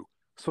true.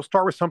 So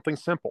start with something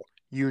simple.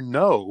 You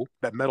know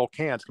that metal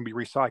cans can be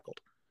recycled.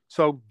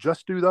 So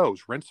just do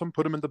those. Rinse them,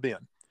 put them in the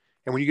bin.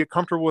 And when you get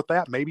comfortable with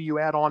that, maybe you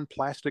add on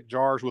plastic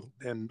jars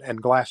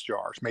and glass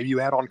jars. Maybe you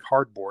add on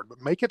cardboard,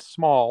 but make it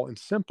small and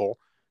simple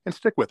and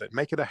stick with it.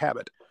 Make it a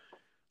habit.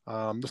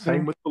 The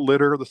same with the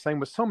litter, the same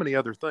with so many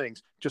other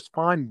things. Just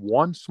find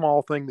one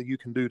small thing that you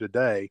can do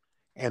today,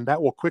 and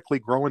that will quickly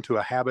grow into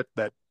a habit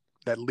that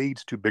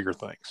leads to bigger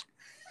things.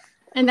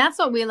 And that's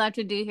what we love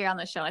to do here on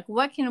the show. Like,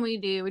 what can we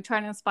do? We try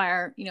to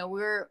inspire,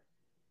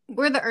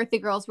 we're the Earthy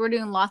Girls. We're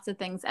doing lots of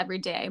things every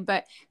day,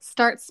 but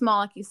start small,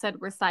 like you said,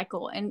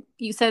 recycle. And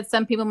you said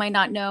some people may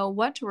not know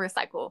what to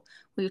recycle.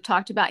 We've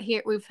talked about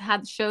here, we've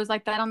had shows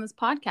like that on this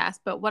podcast.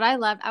 But what I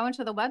loved, I went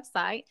to the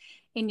website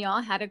and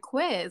y'all had a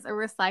quiz, a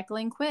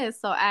recycling quiz.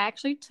 So I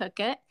actually took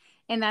it.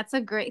 And that's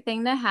a great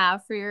thing to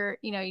have for your,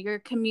 your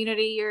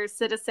community, your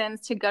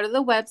citizens to go to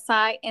the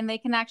website and they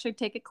can actually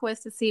take a quiz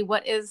to see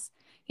what is,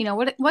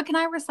 what can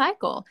I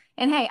recycle?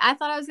 And hey, I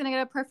thought I was going to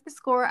get a perfect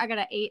score. I got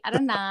an 8 out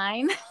of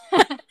 9.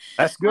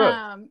 That's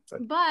good.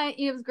 But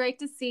it was great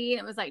to see.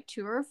 And it was like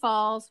true or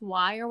false,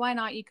 why or why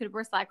not you could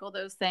recycle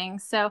those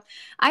things. So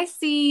I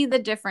see the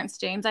difference,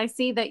 James. I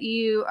see that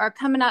you are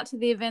coming out to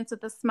the events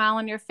with a smile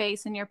on your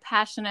face and you're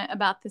passionate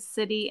about the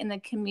city and the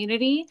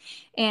community.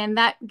 And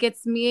that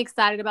gets me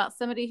excited about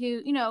somebody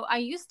who, I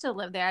used to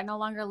live there. I no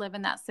longer live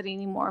in that city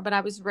anymore, but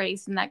I was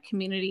raised in that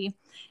community.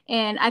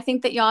 And I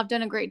think that y'all have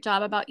done a great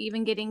job about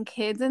even getting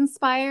kids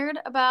inspired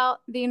about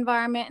the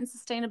environment and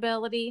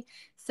sustainability.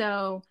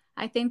 So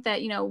I think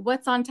that,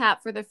 what's on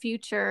tap for the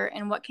future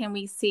and what can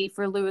we see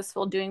for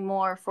Louisville doing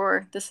more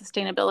for the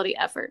sustainability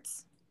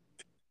efforts?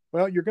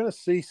 Well, you're going to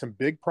see some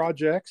big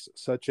projects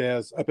such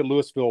as up at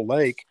Louisville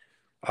Lake,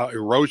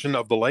 erosion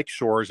of the lake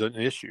shore is an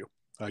issue.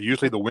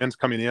 Usually the wind's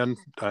coming in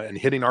and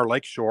hitting our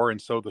lake shore,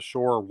 and so the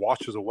shore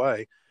washes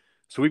away.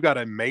 So we've got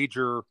a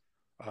major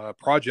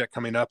project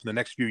coming up in the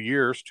next few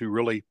years to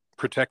really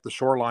protect the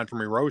shoreline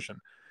from erosion.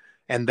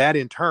 And that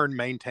in turn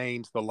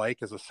maintains the lake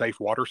as a safe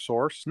water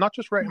source. Not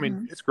just, I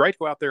mean, it's great to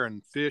go out there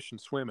and fish and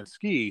swim and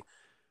ski,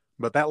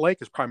 but that lake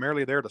is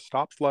primarily there to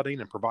stop flooding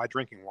and provide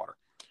drinking water.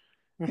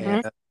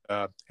 And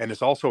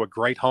it's also a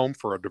great home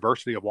for a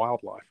diversity of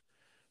wildlife.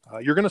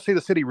 You're going to see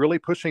the city really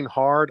pushing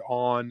hard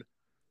on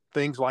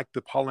things like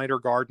the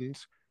pollinator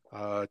gardens,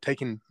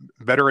 taking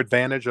better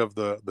advantage of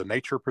the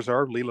nature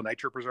preserve, Leela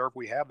Nature Preserve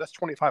we have. That's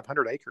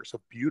 2,500 acres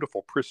of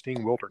beautiful,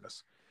 pristine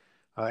wilderness.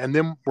 And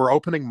then we're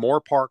opening more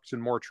parks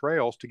and more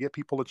trails to give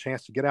people a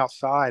chance to get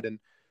outside and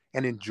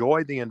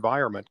enjoy the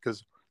environment,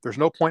 because there's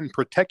no point in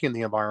protecting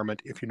the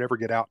environment if you never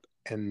get out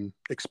and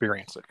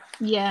experience it.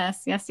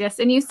 Yes.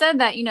 And you said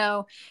that,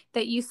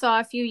 that you saw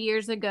a few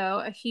years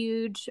ago a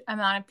huge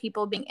amount of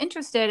people being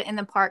interested in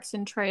the parks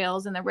and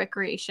trails and the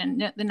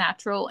recreation, the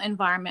natural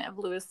environment of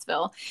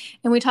Louisville.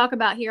 And we talk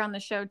about here on the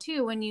show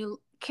too, when you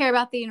care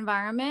about the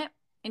environment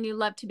and you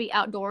love to be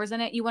outdoors in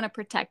it, you want to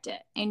protect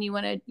it. And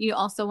you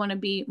also want to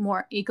be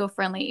more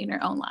eco-friendly in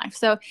your own life.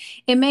 So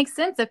it makes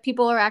sense if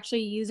people are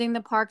actually using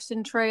the parks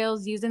and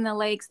trails, using the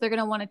lakes, they're going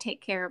to want to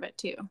take care of it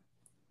too.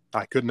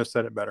 I couldn't have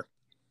said it better.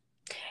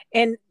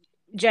 And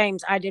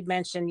James, I did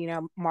mention,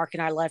 Mark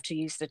and I love to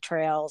use the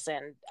trails,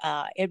 and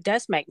it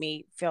does make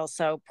me feel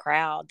so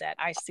proud that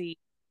I see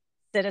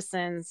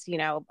citizens,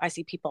 I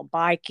see people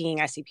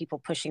biking, I see people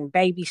pushing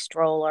baby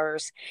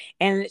strollers,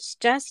 and it's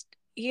just,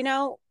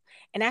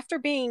 and after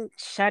being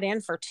shut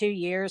in for 2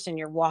 years and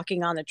you're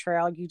walking on the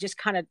trail, you just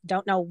kind of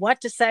don't know what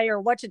to say or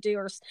what to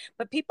do.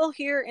 But people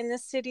here in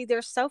this city,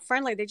 they're so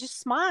friendly. They just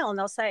smile and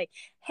they'll say,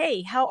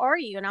 "Hey, how are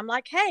you?" And I'm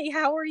like, "Hey,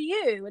 how are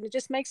you?" And it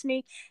just makes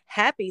me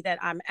happy that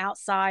I'm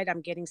outside.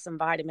 I'm getting some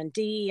vitamin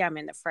D. I'm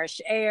in the fresh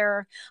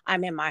air.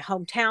 I'm in my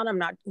hometown. I'm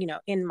not,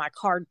 in my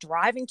car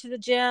driving to the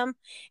gym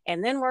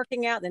and then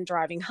working out, then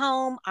driving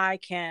home. I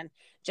can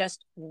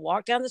just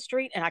walk down the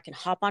street and I can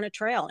hop on a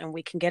trail and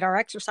we can get our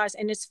exercise,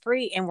 and it's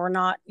free, and we're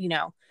not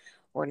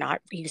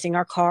using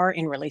our car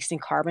and releasing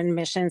carbon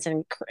emissions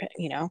and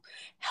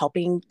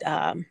helping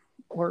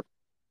we're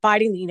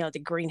fighting the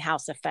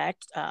greenhouse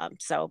effect.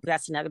 So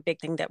that's another big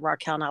thing that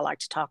Raquel and I like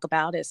to talk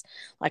about is,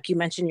 like you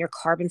mentioned, your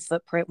carbon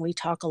footprint. We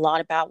talk a lot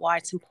about why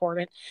it's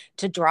important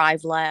to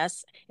drive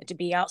less and to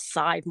be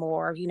outside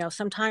more.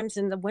 Sometimes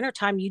in the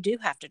wintertime you do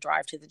have to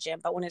drive to the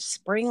gym, but when it's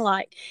spring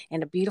like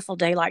and a beautiful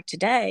day like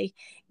today,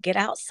 get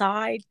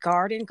outside,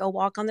 garden, go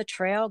walk on the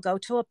trail, go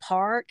to a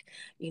park,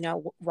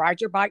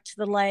 ride your bike to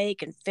the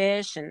lake and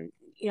fish, and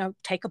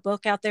take a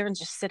book out there and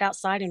just sit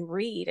outside and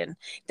read. And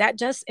that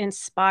does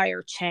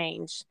inspire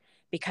change,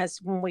 because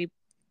when we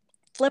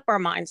flip our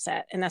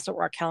mindset, and that's what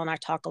Raquel and I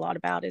talk a lot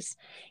about, is,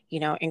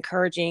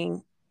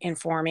 encouraging,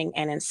 informing,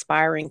 and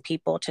inspiring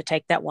people to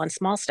take that one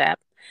small step,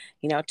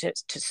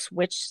 to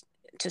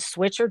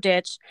switch or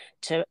ditch,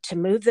 to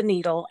move the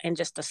needle in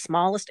just the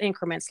smallest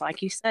increments.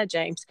 Like you said,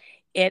 James,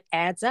 it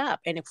adds up.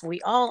 And if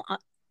we all,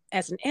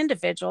 as an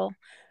individual,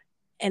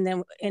 and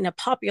then in a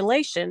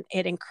population,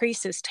 it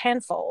increases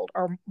tenfold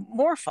or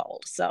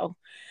morefold. So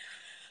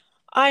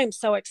I am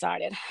so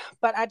excited.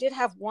 But I did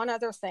have one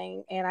other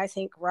thing, and I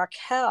think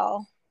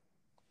Raquel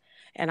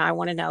and I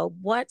want to know,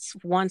 what's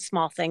one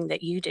small thing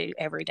that you do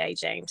every day,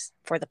 James,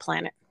 for the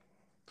planet?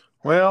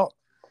 Well,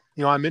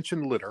 I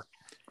mentioned litter.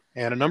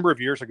 And a number of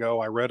years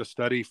ago, I read a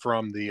study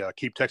from the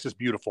Keep Texas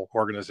Beautiful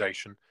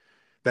organization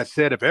that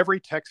said if every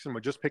Texan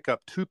would just pick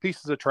up 2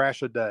 pieces of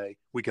trash a day,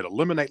 we could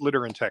eliminate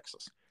litter in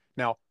Texas.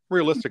 Now,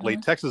 realistically,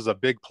 Texas is a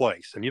big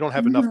place and you don't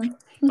have enough people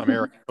in some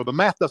areas. So the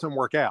math doesn't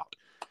work out.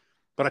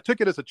 But I took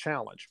it as a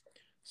challenge.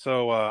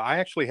 So I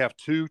actually have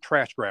 2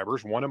 trash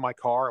grabbers, one in my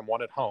car and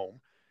one at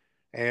home.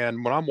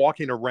 And when I'm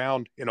walking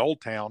around in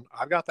Old Town,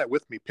 I've got that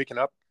with me, picking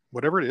up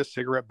whatever it is,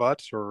 cigarette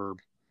butts or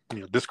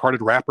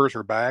discarded wrappers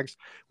or bags.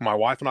 When my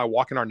wife and I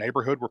walk in our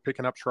neighborhood, we're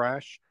picking up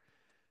trash,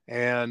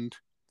 and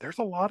there's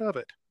a lot of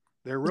it.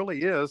 There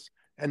really is,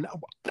 and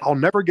I'll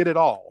never get it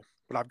all,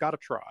 but I've got to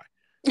try.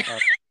 Uh,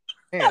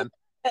 and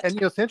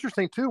it's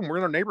interesting too. When we're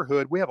in our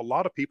neighborhood, we have a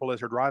lot of people as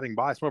they're driving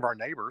by. Some of our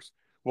neighbors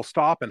will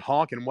stop and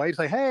honk and wave,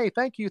 say, "Hey,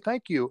 thank you,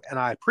 thank you," and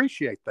I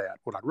appreciate that.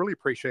 What I'd really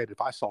appreciate if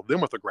I saw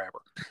them with a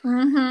grabber.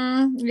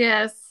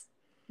 Yes.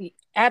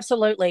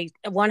 Absolutely,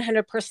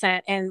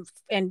 100%.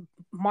 And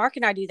Mark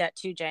and I do that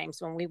too,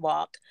 James, when we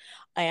walk.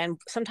 And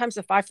sometimes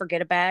if I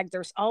forget a bag,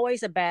 there's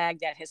always a bag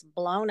that has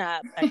blown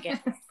up again.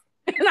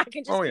 And I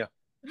can just Oh yeah,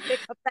 pick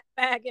up that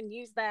bag and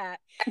use that.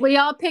 We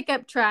all pick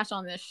up trash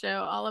on this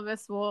show. All of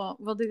us will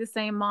do the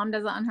same. Mom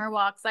does it on her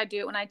walks. I do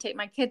it when I take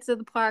my kids to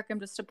the park. I'm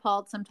just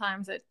appalled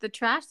sometimes at the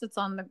trash that's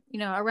on the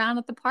around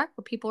at the park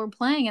where people are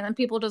playing, and then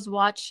people just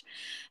watch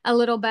a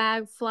little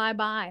bag fly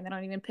by and they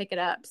don't even pick it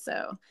up.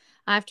 So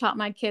I've taught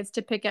my kids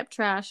to pick up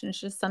trash, and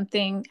it's just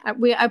something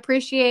we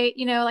appreciate,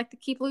 like to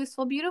keep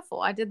Louisville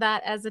beautiful. I did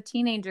that as a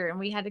teenager, and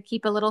we had to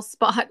keep a little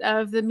spot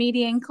of the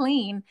median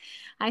clean.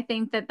 I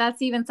think that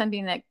that's even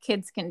something that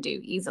kids can do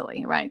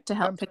easily, right, to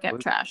help pick up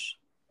trash.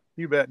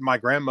 You bet. My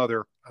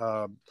grandmother,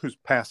 who's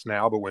passed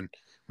now, but when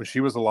she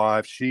was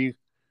alive, she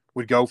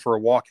would go for a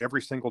walk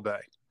every single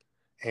day,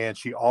 and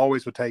she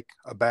always would take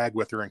a bag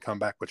with her and come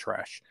back with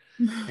trash.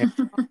 And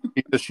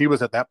she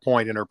was at that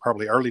point in her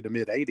probably early to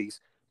mid 80s,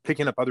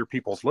 picking up other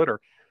people's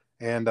litter.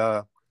 And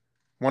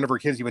one of her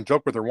kids even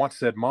joked with her once,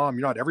 said, "Mom,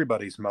 you're not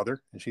everybody's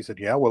mother." And she said,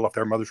 "Yeah, well, if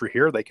their mothers were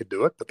here, they could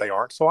do it, but they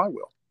aren't, so I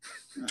will."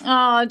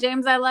 Oh,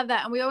 James, I love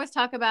that. And we always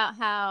talk about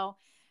how,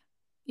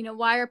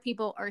 why are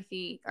people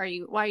earthy?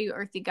 Why are you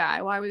earthy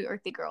guy? Why are we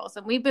earthy girls?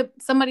 And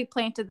somebody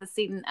planted the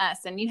seed in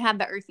us, and you have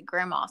the earthy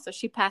grandma. So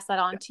she passed that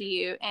on to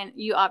you, and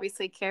you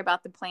obviously care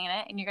about the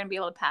planet, and you're going to be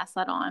able to pass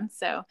that on.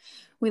 So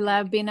we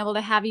love being able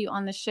to have you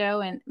on the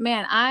show. And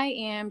man, I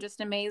am just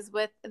amazed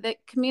with the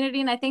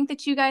community. And I think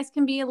that you guys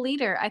can be a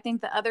leader. I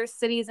think that other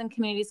cities and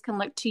communities can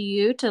look to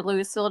you, to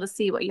Louisville, to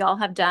see what y'all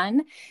have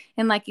done.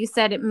 And like you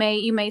said, you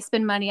may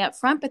spend money up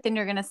front, but then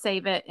you're going to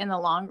save it in the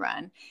long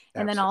run.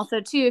 And Absolutely. then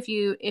also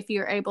too, if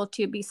you're able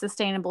to be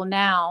sustainable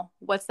now,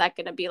 what's that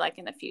going to be like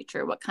in the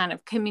future? What kind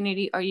of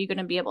community are you going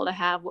to be able to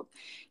have?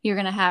 You're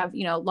going to have,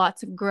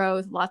 lots of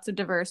growth, lots of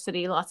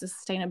diversity, lots of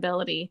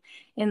sustainability.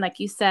 And like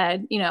you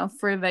said,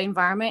 for the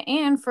environment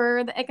and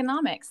for the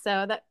economics.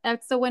 So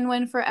that's a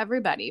win-win for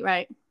everybody,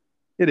 right?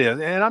 It is.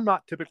 And I'm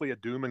not typically a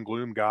doom and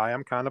gloom guy.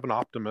 I'm kind of an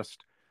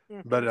optimist.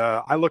 Mm-hmm. But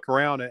I look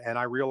around and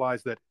I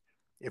realize that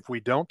if we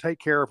don't take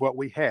care of what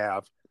we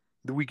have,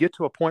 we get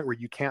to a point where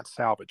you can't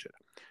salvage it.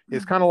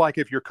 It's kind of like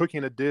if you're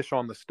cooking a dish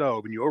on the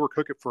stove and you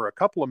overcook it for a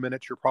couple of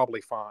minutes, you're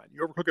probably fine.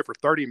 You overcook it for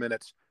 30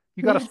 minutes,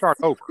 you got to start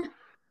over.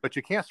 But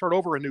you can't start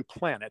over a new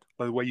planet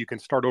the way you can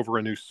start over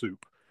a new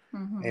soup.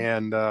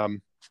 And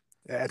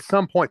at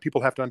some point,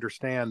 people have to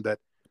understand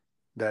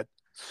that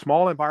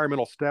small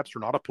environmental steps are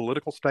not a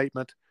political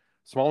statement.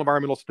 Small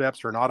environmental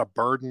steps are not a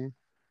burden.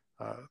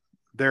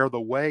 They're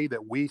the way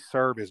that we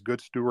serve as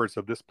good stewards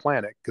of this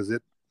planet, because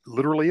it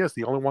literally is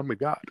the only one we've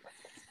got.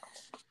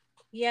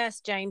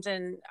 Yes, James,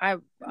 and I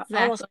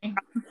exactly.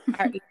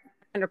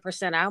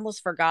 100%. I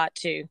almost forgot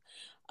to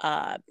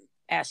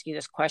ask you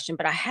this question,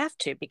 but I have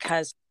to,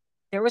 because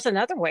there was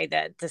another way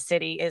that the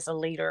city is a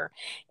leader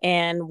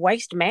in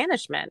waste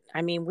management.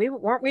 I mean,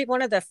 weren't we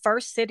one of the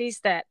first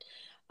cities that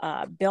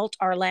built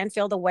our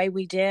landfill the way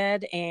we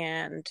did,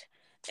 and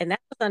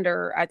that was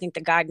under, I think,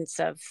 the guidance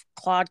of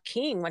Claude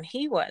King when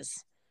he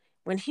was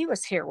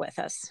here with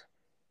us.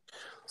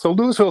 So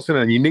Louisville's in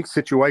a unique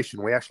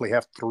situation. We actually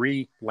have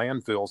 3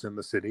 landfills in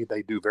the city.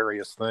 They do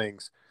various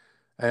things.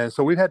 And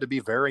so we've had to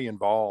be very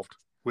involved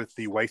with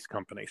the waste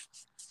companies.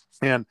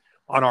 And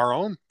on our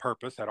own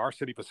purpose, at our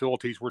city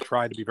facilities, we're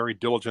trying to be very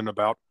diligent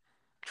about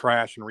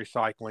trash and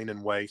recycling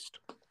and waste.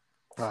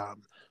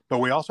 But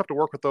we also have to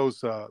work with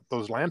those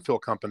landfill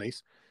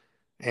companies.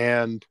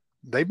 And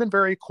they've been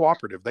very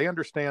cooperative. They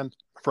understand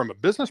from a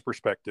business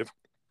perspective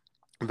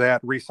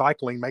that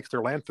recycling makes their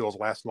landfills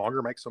last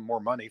longer, makes them more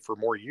money for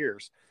more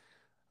years.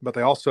 But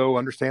they also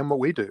understand what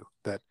we do,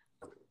 that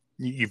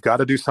you've got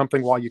to do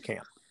something while you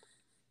can.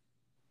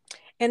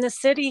 And the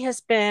city has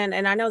been,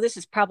 and I know this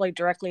is probably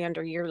directly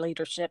under your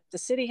leadership, the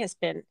city has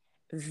been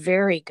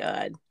very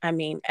good. I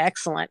mean,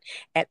 excellent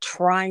at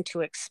trying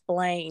to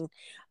explain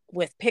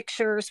with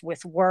pictures,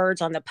 with words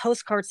on the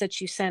postcards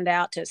that you send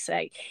out, to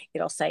say,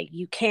 it'll say,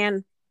 you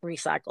can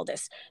recycle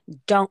this,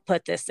 don't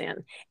put this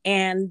in.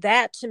 And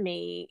that, to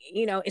me,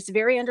 it's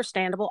very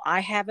understandable. I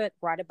have it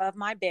right above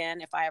my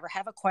bin. If I ever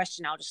have a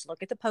question, I'll just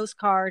look at the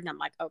postcard and I'm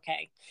like,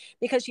 okay.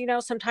 Because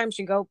sometimes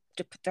you go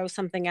to throw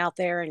something out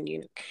there and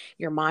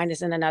your mind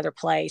is in another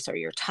place, or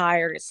you're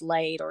tired, it's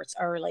late, or it's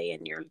early,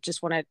 and you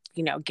just want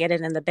to get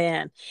it in the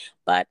bin.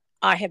 But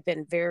I have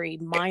been very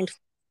mindful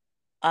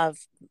of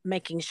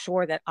making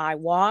sure that I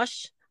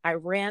wash, I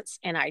rinse,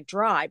 and I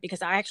dry,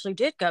 because I actually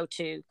did go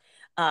to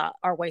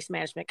our waste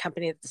management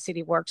company that the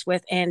city works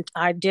with, and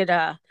I did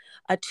a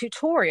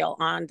tutorial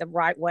on the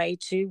right way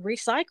to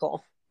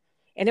recycle,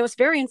 and it was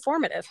very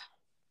informative.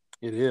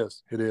 It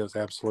is. It is.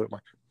 Absolutely.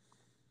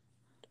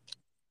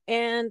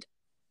 And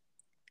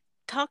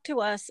talk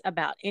to us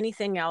about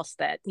anything else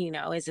that,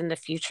 is in the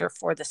future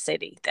for the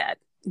city that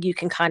you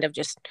can kind of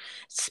just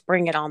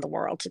spring it on the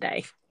world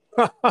today.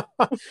 Kind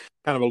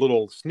of a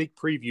little sneak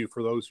preview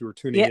for those who are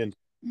tuning Yep. in.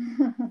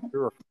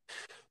 Sure.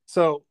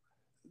 So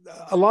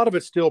a lot of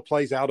it still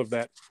plays out of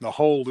the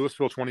whole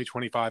Louisville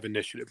 2025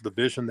 initiative, the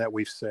vision that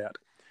we've set.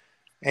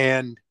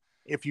 And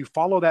if you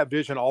follow that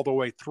vision all the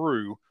way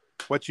through,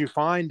 what you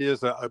find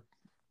is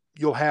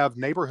you'll have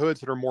neighborhoods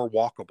that are more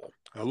walkable.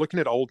 Looking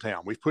at Old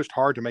Town, we've pushed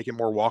hard to make it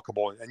more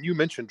walkable. And you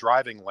mentioned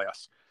driving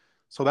less.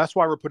 So that's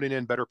why we're putting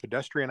in better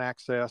pedestrian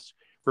access.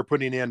 We're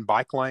putting in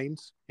bike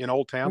lanes in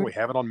Old Town. Mm-hmm. We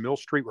have it on Mill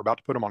Street. We're about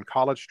to put them on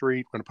College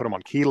Street. We're going to put them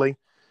on Keeley.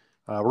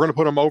 We're going to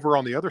put them over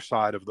on the other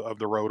side of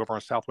the road over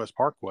on Southwest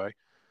Parkway,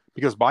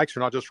 because bikes are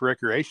not just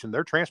recreation,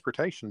 they're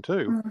transportation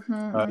too,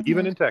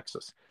 even in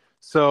Texas.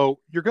 So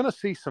you're going to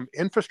see some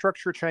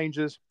infrastructure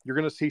changes. You're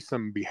going to see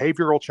some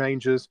behavioral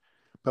changes.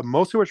 But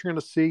most of what you're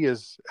going to see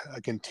is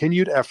a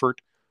continued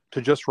effort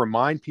to just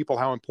remind people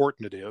how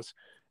important it is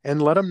and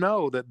let them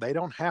know that they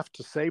don't have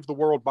to save the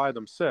world by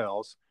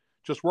themselves.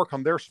 Just work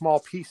on their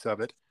small piece of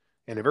it.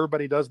 And if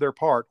everybody does their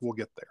part, we'll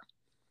get there.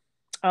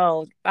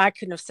 Oh, I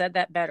couldn't have said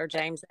that better,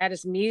 James. That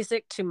is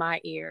music to my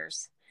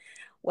ears.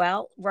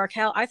 Well,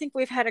 Raquel, I think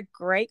we've had a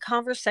great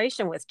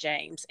conversation with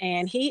James,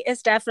 and he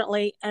is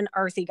definitely an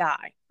earthy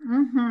guy.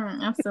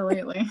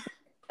 Absolutely.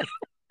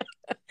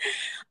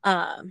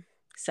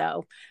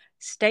 So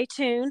stay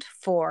tuned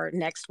for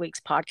next week's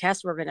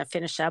podcast. We're going to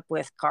finish up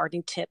with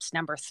gardening tips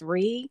number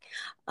 3.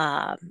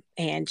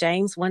 And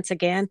James, once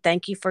again,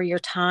 thank you for your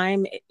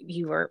time.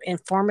 You were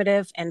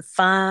informative and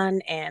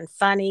fun and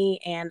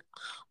funny, and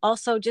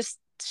also just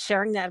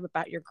sharing that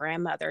about your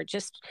grandmother. It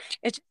just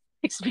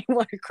makes me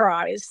want to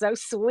cry. It's so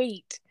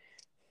sweet.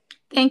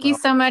 Thank you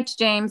so much,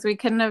 James. We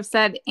couldn't have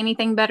said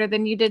anything better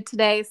than you did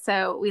today.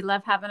 So we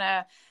love having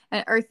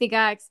an earthy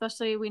guy,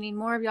 especially we need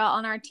more of y'all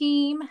on our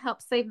team,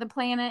 help save the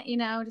planet,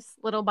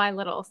 just little by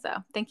little. So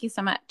thank you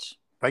so much.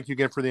 Thank you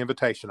again for the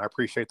invitation. I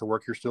appreciate the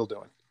work you're still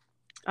doing.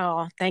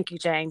 Oh, thank you,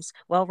 James.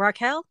 Well,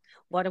 Raquel,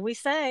 what do we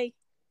say?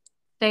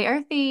 Stay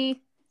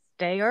earthy.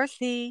 Stay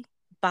earthy.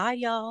 Bye,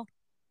 y'all.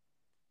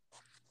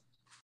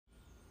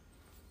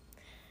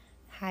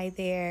 Hi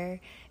there.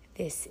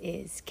 This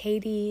is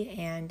Katie,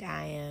 and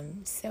I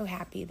am so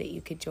happy that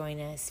you could join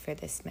us for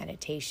this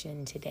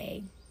meditation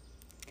today.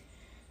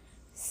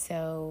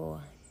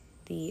 So,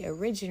 the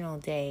original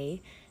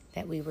day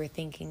that we were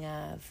thinking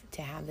of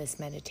to have this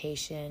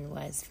meditation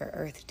was for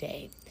Earth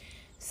Day.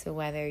 So,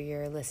 whether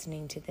you're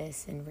listening to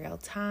this in real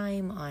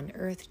time on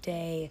Earth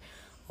Day,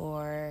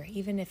 or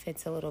even if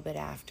it's a little bit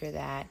after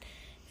that,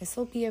 this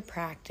will be a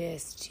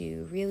practice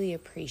to really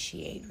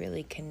appreciate,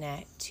 really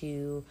connect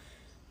to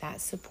that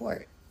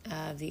support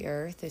of the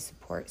earth, the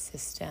support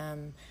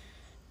system,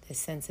 the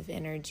sense of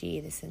energy,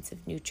 the sense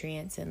of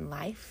nutrients and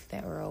life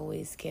that we're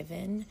always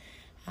given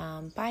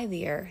by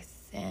the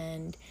earth.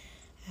 And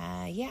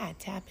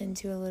tap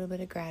into a little bit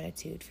of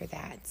gratitude for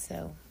that.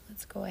 So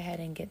let's go ahead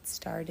and get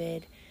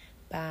started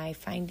by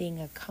finding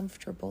a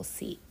comfortable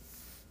seat.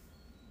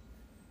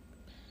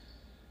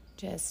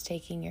 Just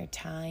taking your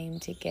time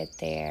to get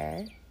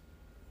there.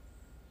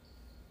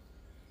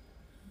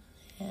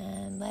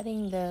 And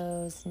letting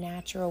those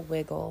natural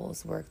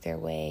wiggles work their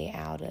way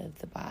out of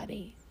the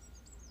body.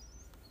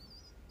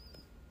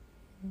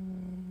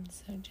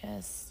 So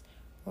just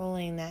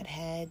rolling that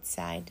head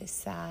side to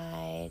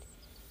side,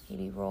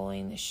 maybe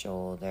rolling the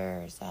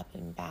shoulders up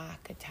and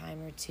back a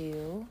time or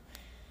two.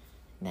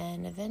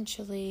 Then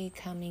eventually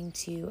coming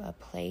to a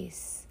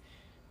place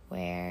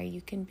where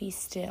you can be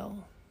still,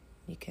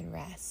 you can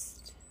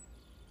rest.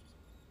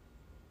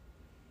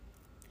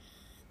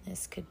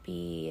 This could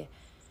be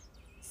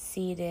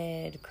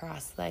seated,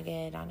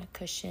 cross-legged on a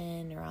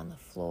cushion or on the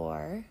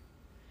floor,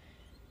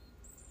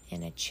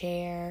 in a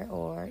chair,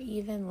 or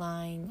even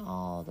lying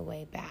all the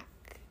way back.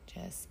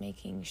 Just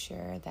making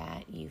sure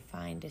that you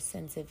find a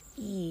sense of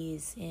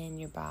ease in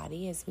your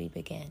body as we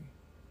begin.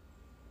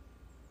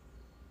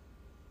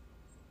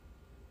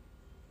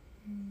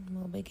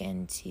 We'll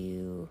begin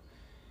to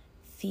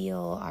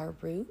feel our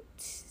root,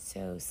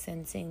 so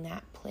sensing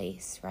that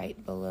place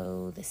right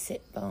below the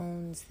sit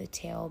bones, the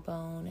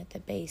tailbone at the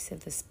base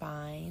of the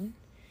spine,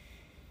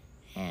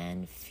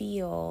 and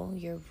feel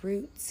your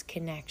roots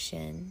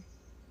connection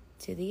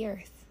to the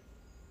earth.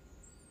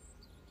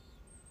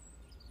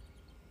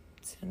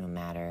 So no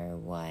matter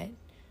what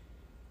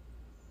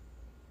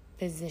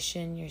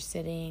position you're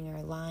sitting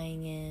or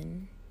lying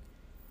in,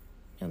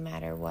 no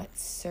matter what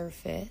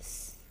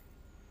surface,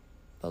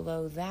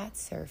 below that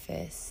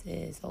surface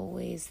is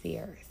always the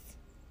earth.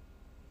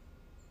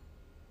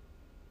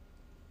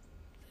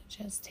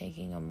 So just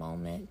taking a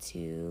moment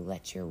to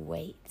let your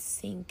weight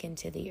sink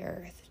into the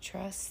earth.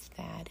 Trust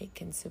that it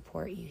can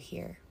support you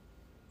here.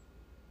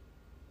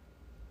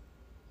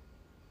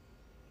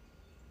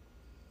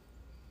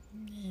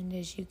 And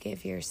as you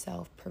give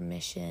yourself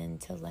permission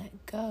to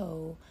let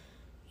go,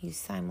 you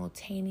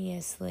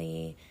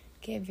simultaneously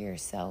give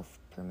yourself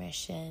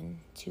permission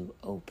to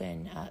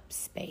open up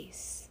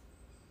space.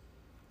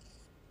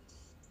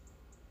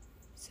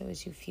 So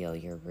as you feel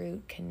your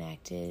root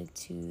connected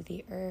to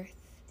the earth,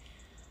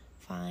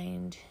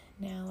 find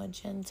now a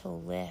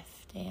gentle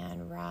lift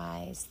and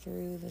rise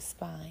through the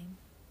spine,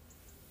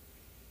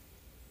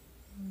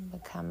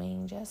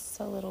 becoming just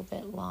a little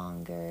bit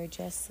longer,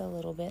 just a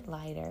little bit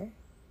lighter.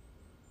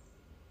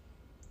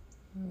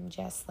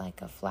 Just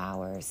like a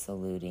flower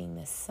saluting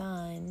the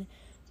sun,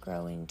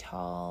 growing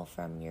tall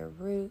from your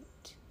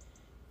root,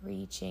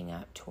 reaching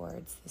up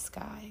towards the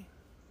sky.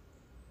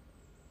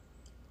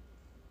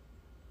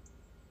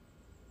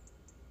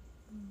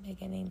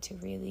 Beginning to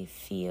really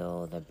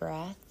feel the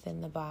breath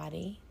in the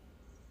body.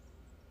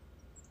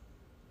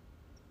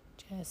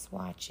 Just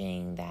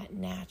watching that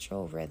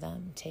natural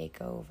rhythm take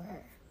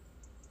over.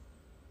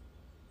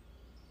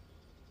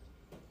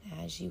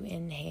 As you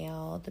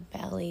inhale, the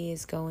belly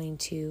is going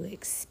to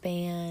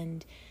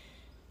expand,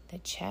 the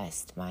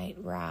chest might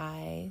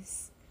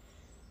rise,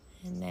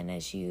 and then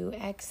as you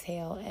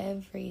exhale,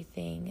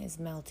 everything is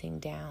melting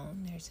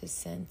down. There's a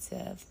sense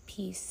of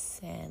peace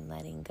and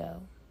letting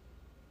go.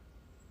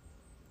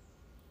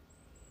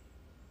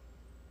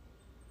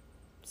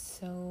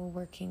 So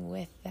working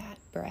with that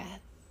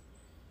breath,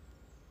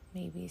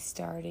 maybe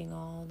starting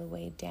all the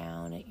way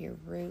down at your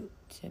root,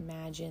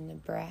 imagine the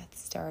breath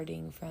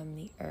starting from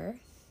the earth.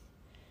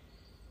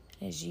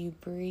 As you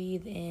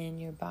breathe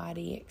in, your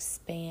body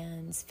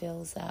expands,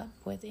 fills up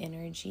with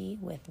energy,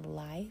 with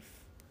life.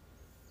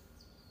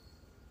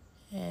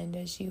 And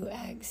as you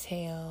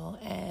exhale,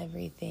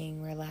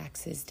 everything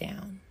relaxes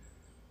down.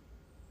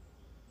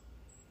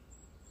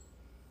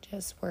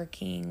 Just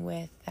working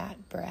with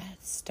that breath,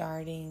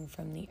 starting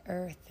from the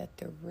earth at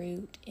the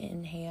root.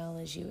 Inhale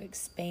as you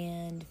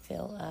expand,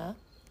 fill up.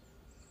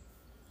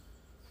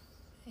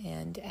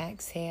 And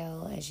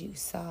exhale as you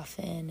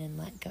soften and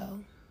let go.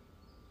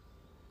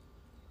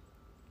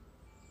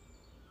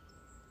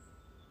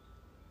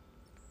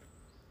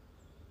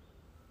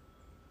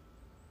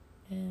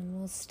 And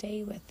we'll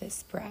stay with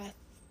this breath,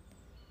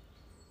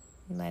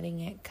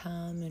 letting it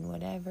come in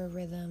whatever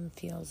rhythm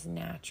feels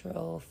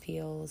natural,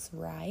 feels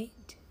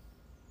right.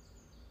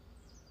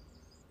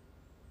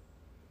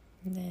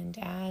 And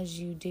as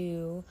you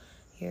do,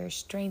 you're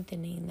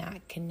strengthening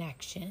that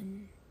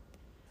connection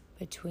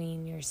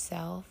between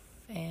yourself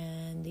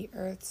and the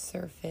earth's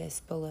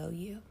surface below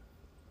you.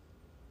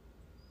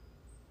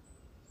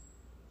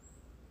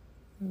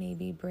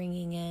 Maybe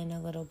bringing in a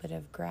little bit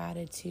of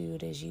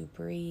gratitude as you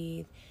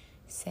breathe,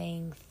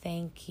 saying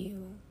thank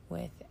you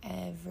with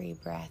every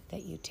breath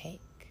that you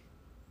take.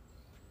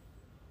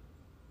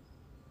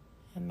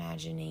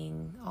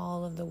 Imagining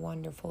all of the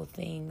wonderful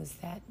things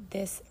that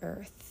this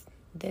earth,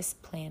 this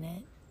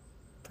planet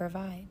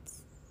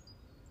provides.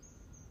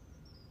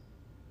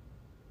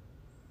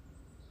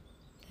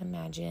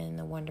 Imagine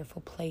the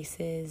wonderful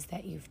places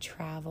that you've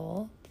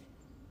traveled,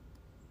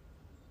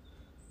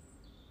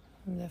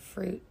 the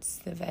fruits,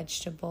 the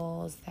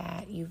vegetables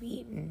that you've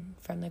eaten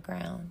from the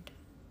ground.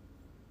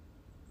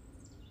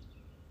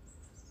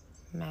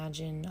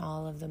 Imagine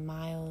all of the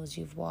miles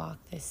you've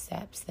walked, the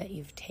steps that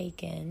you've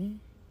taken,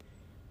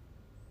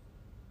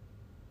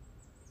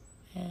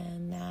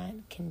 and that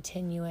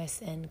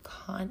continuous and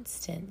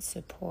constant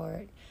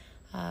support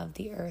of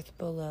the earth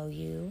below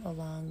you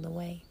along the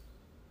way.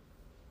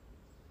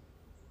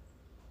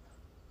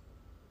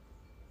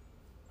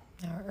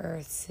 Our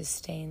earth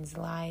sustains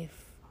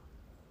life.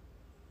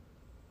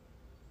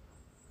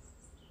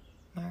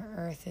 Our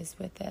earth is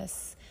with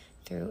us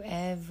through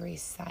every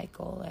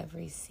cycle,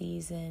 every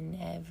season,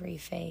 every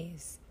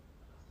phase.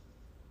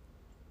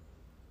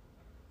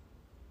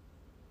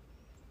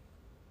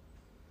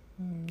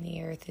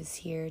 The earth is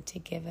here to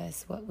give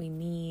us what we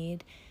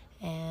need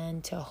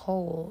and to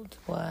hold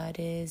what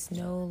is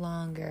no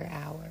longer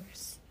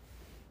ours.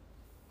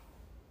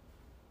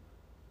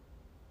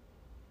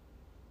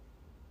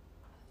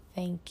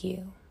 Thank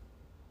you.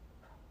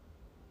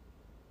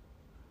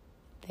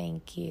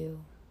 Thank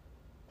you.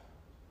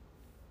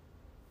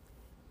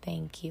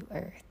 Thank you,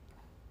 Earth.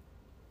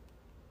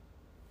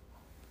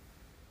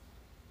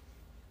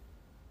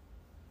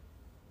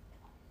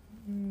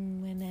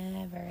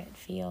 Whenever it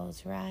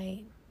feels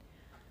right, you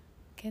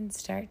can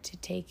start to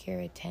take your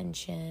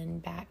attention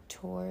back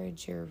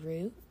towards your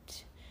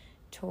root,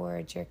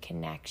 towards your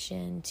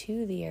connection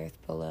to the earth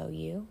below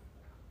you.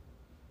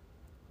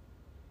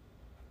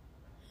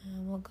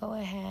 And we'll go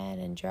ahead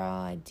and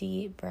draw a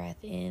deep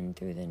breath in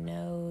through the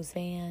nose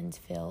and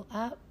fill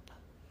up.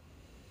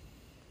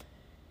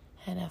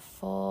 And a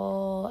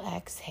full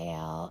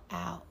exhale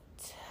out,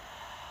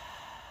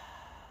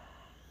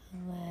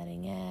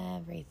 letting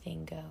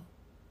everything go.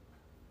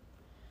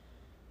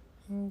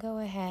 And go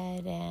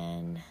ahead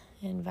and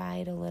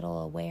invite a little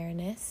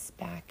awareness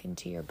back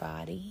into your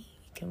body.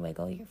 You can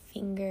wiggle your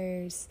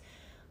fingers,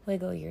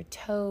 wiggle your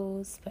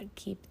toes, but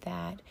keep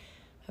that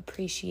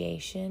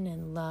appreciation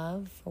and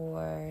love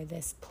for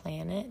this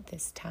planet,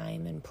 this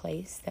time and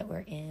place that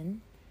we're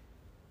in.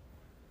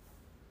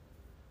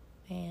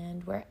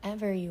 And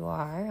wherever you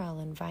are,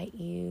 I'll invite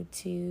you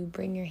to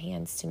bring your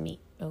hands to meet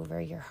over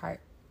your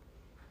heart.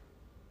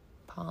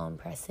 Palm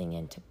pressing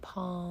into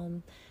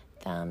palm,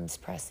 thumbs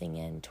pressing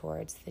in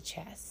towards the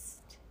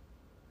chest.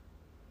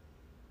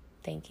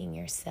 Thanking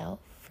yourself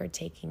for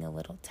taking a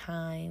little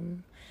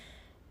time,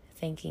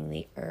 thanking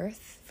the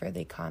earth for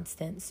the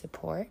constant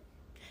support,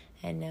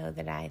 and know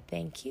that I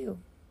thank you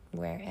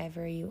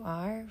wherever you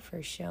are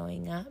for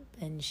showing up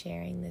and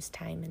sharing this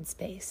time and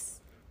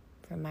space.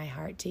 From my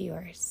heart to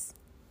yours.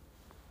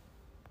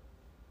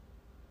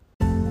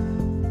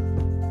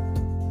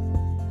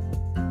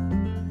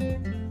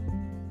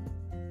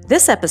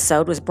 This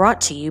episode was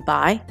brought to you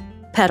by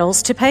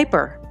Petals to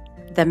Paper,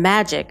 the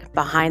magic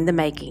behind the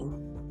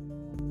making.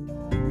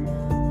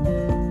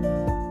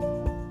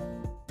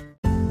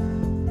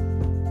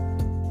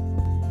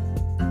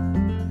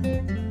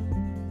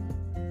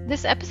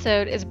 This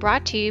episode is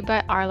brought to you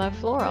by Arla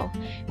Floral.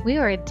 We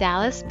are a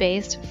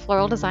Dallas-based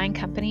floral design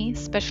company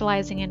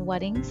specializing in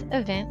weddings,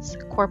 events,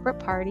 corporate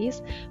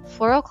parties,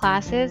 floral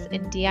classes,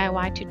 and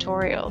DIY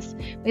tutorials.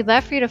 We'd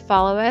love for you to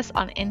follow us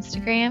on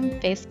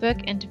Instagram,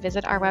 Facebook, and to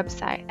visit our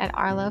website at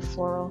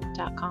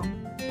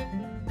arlafloral.com.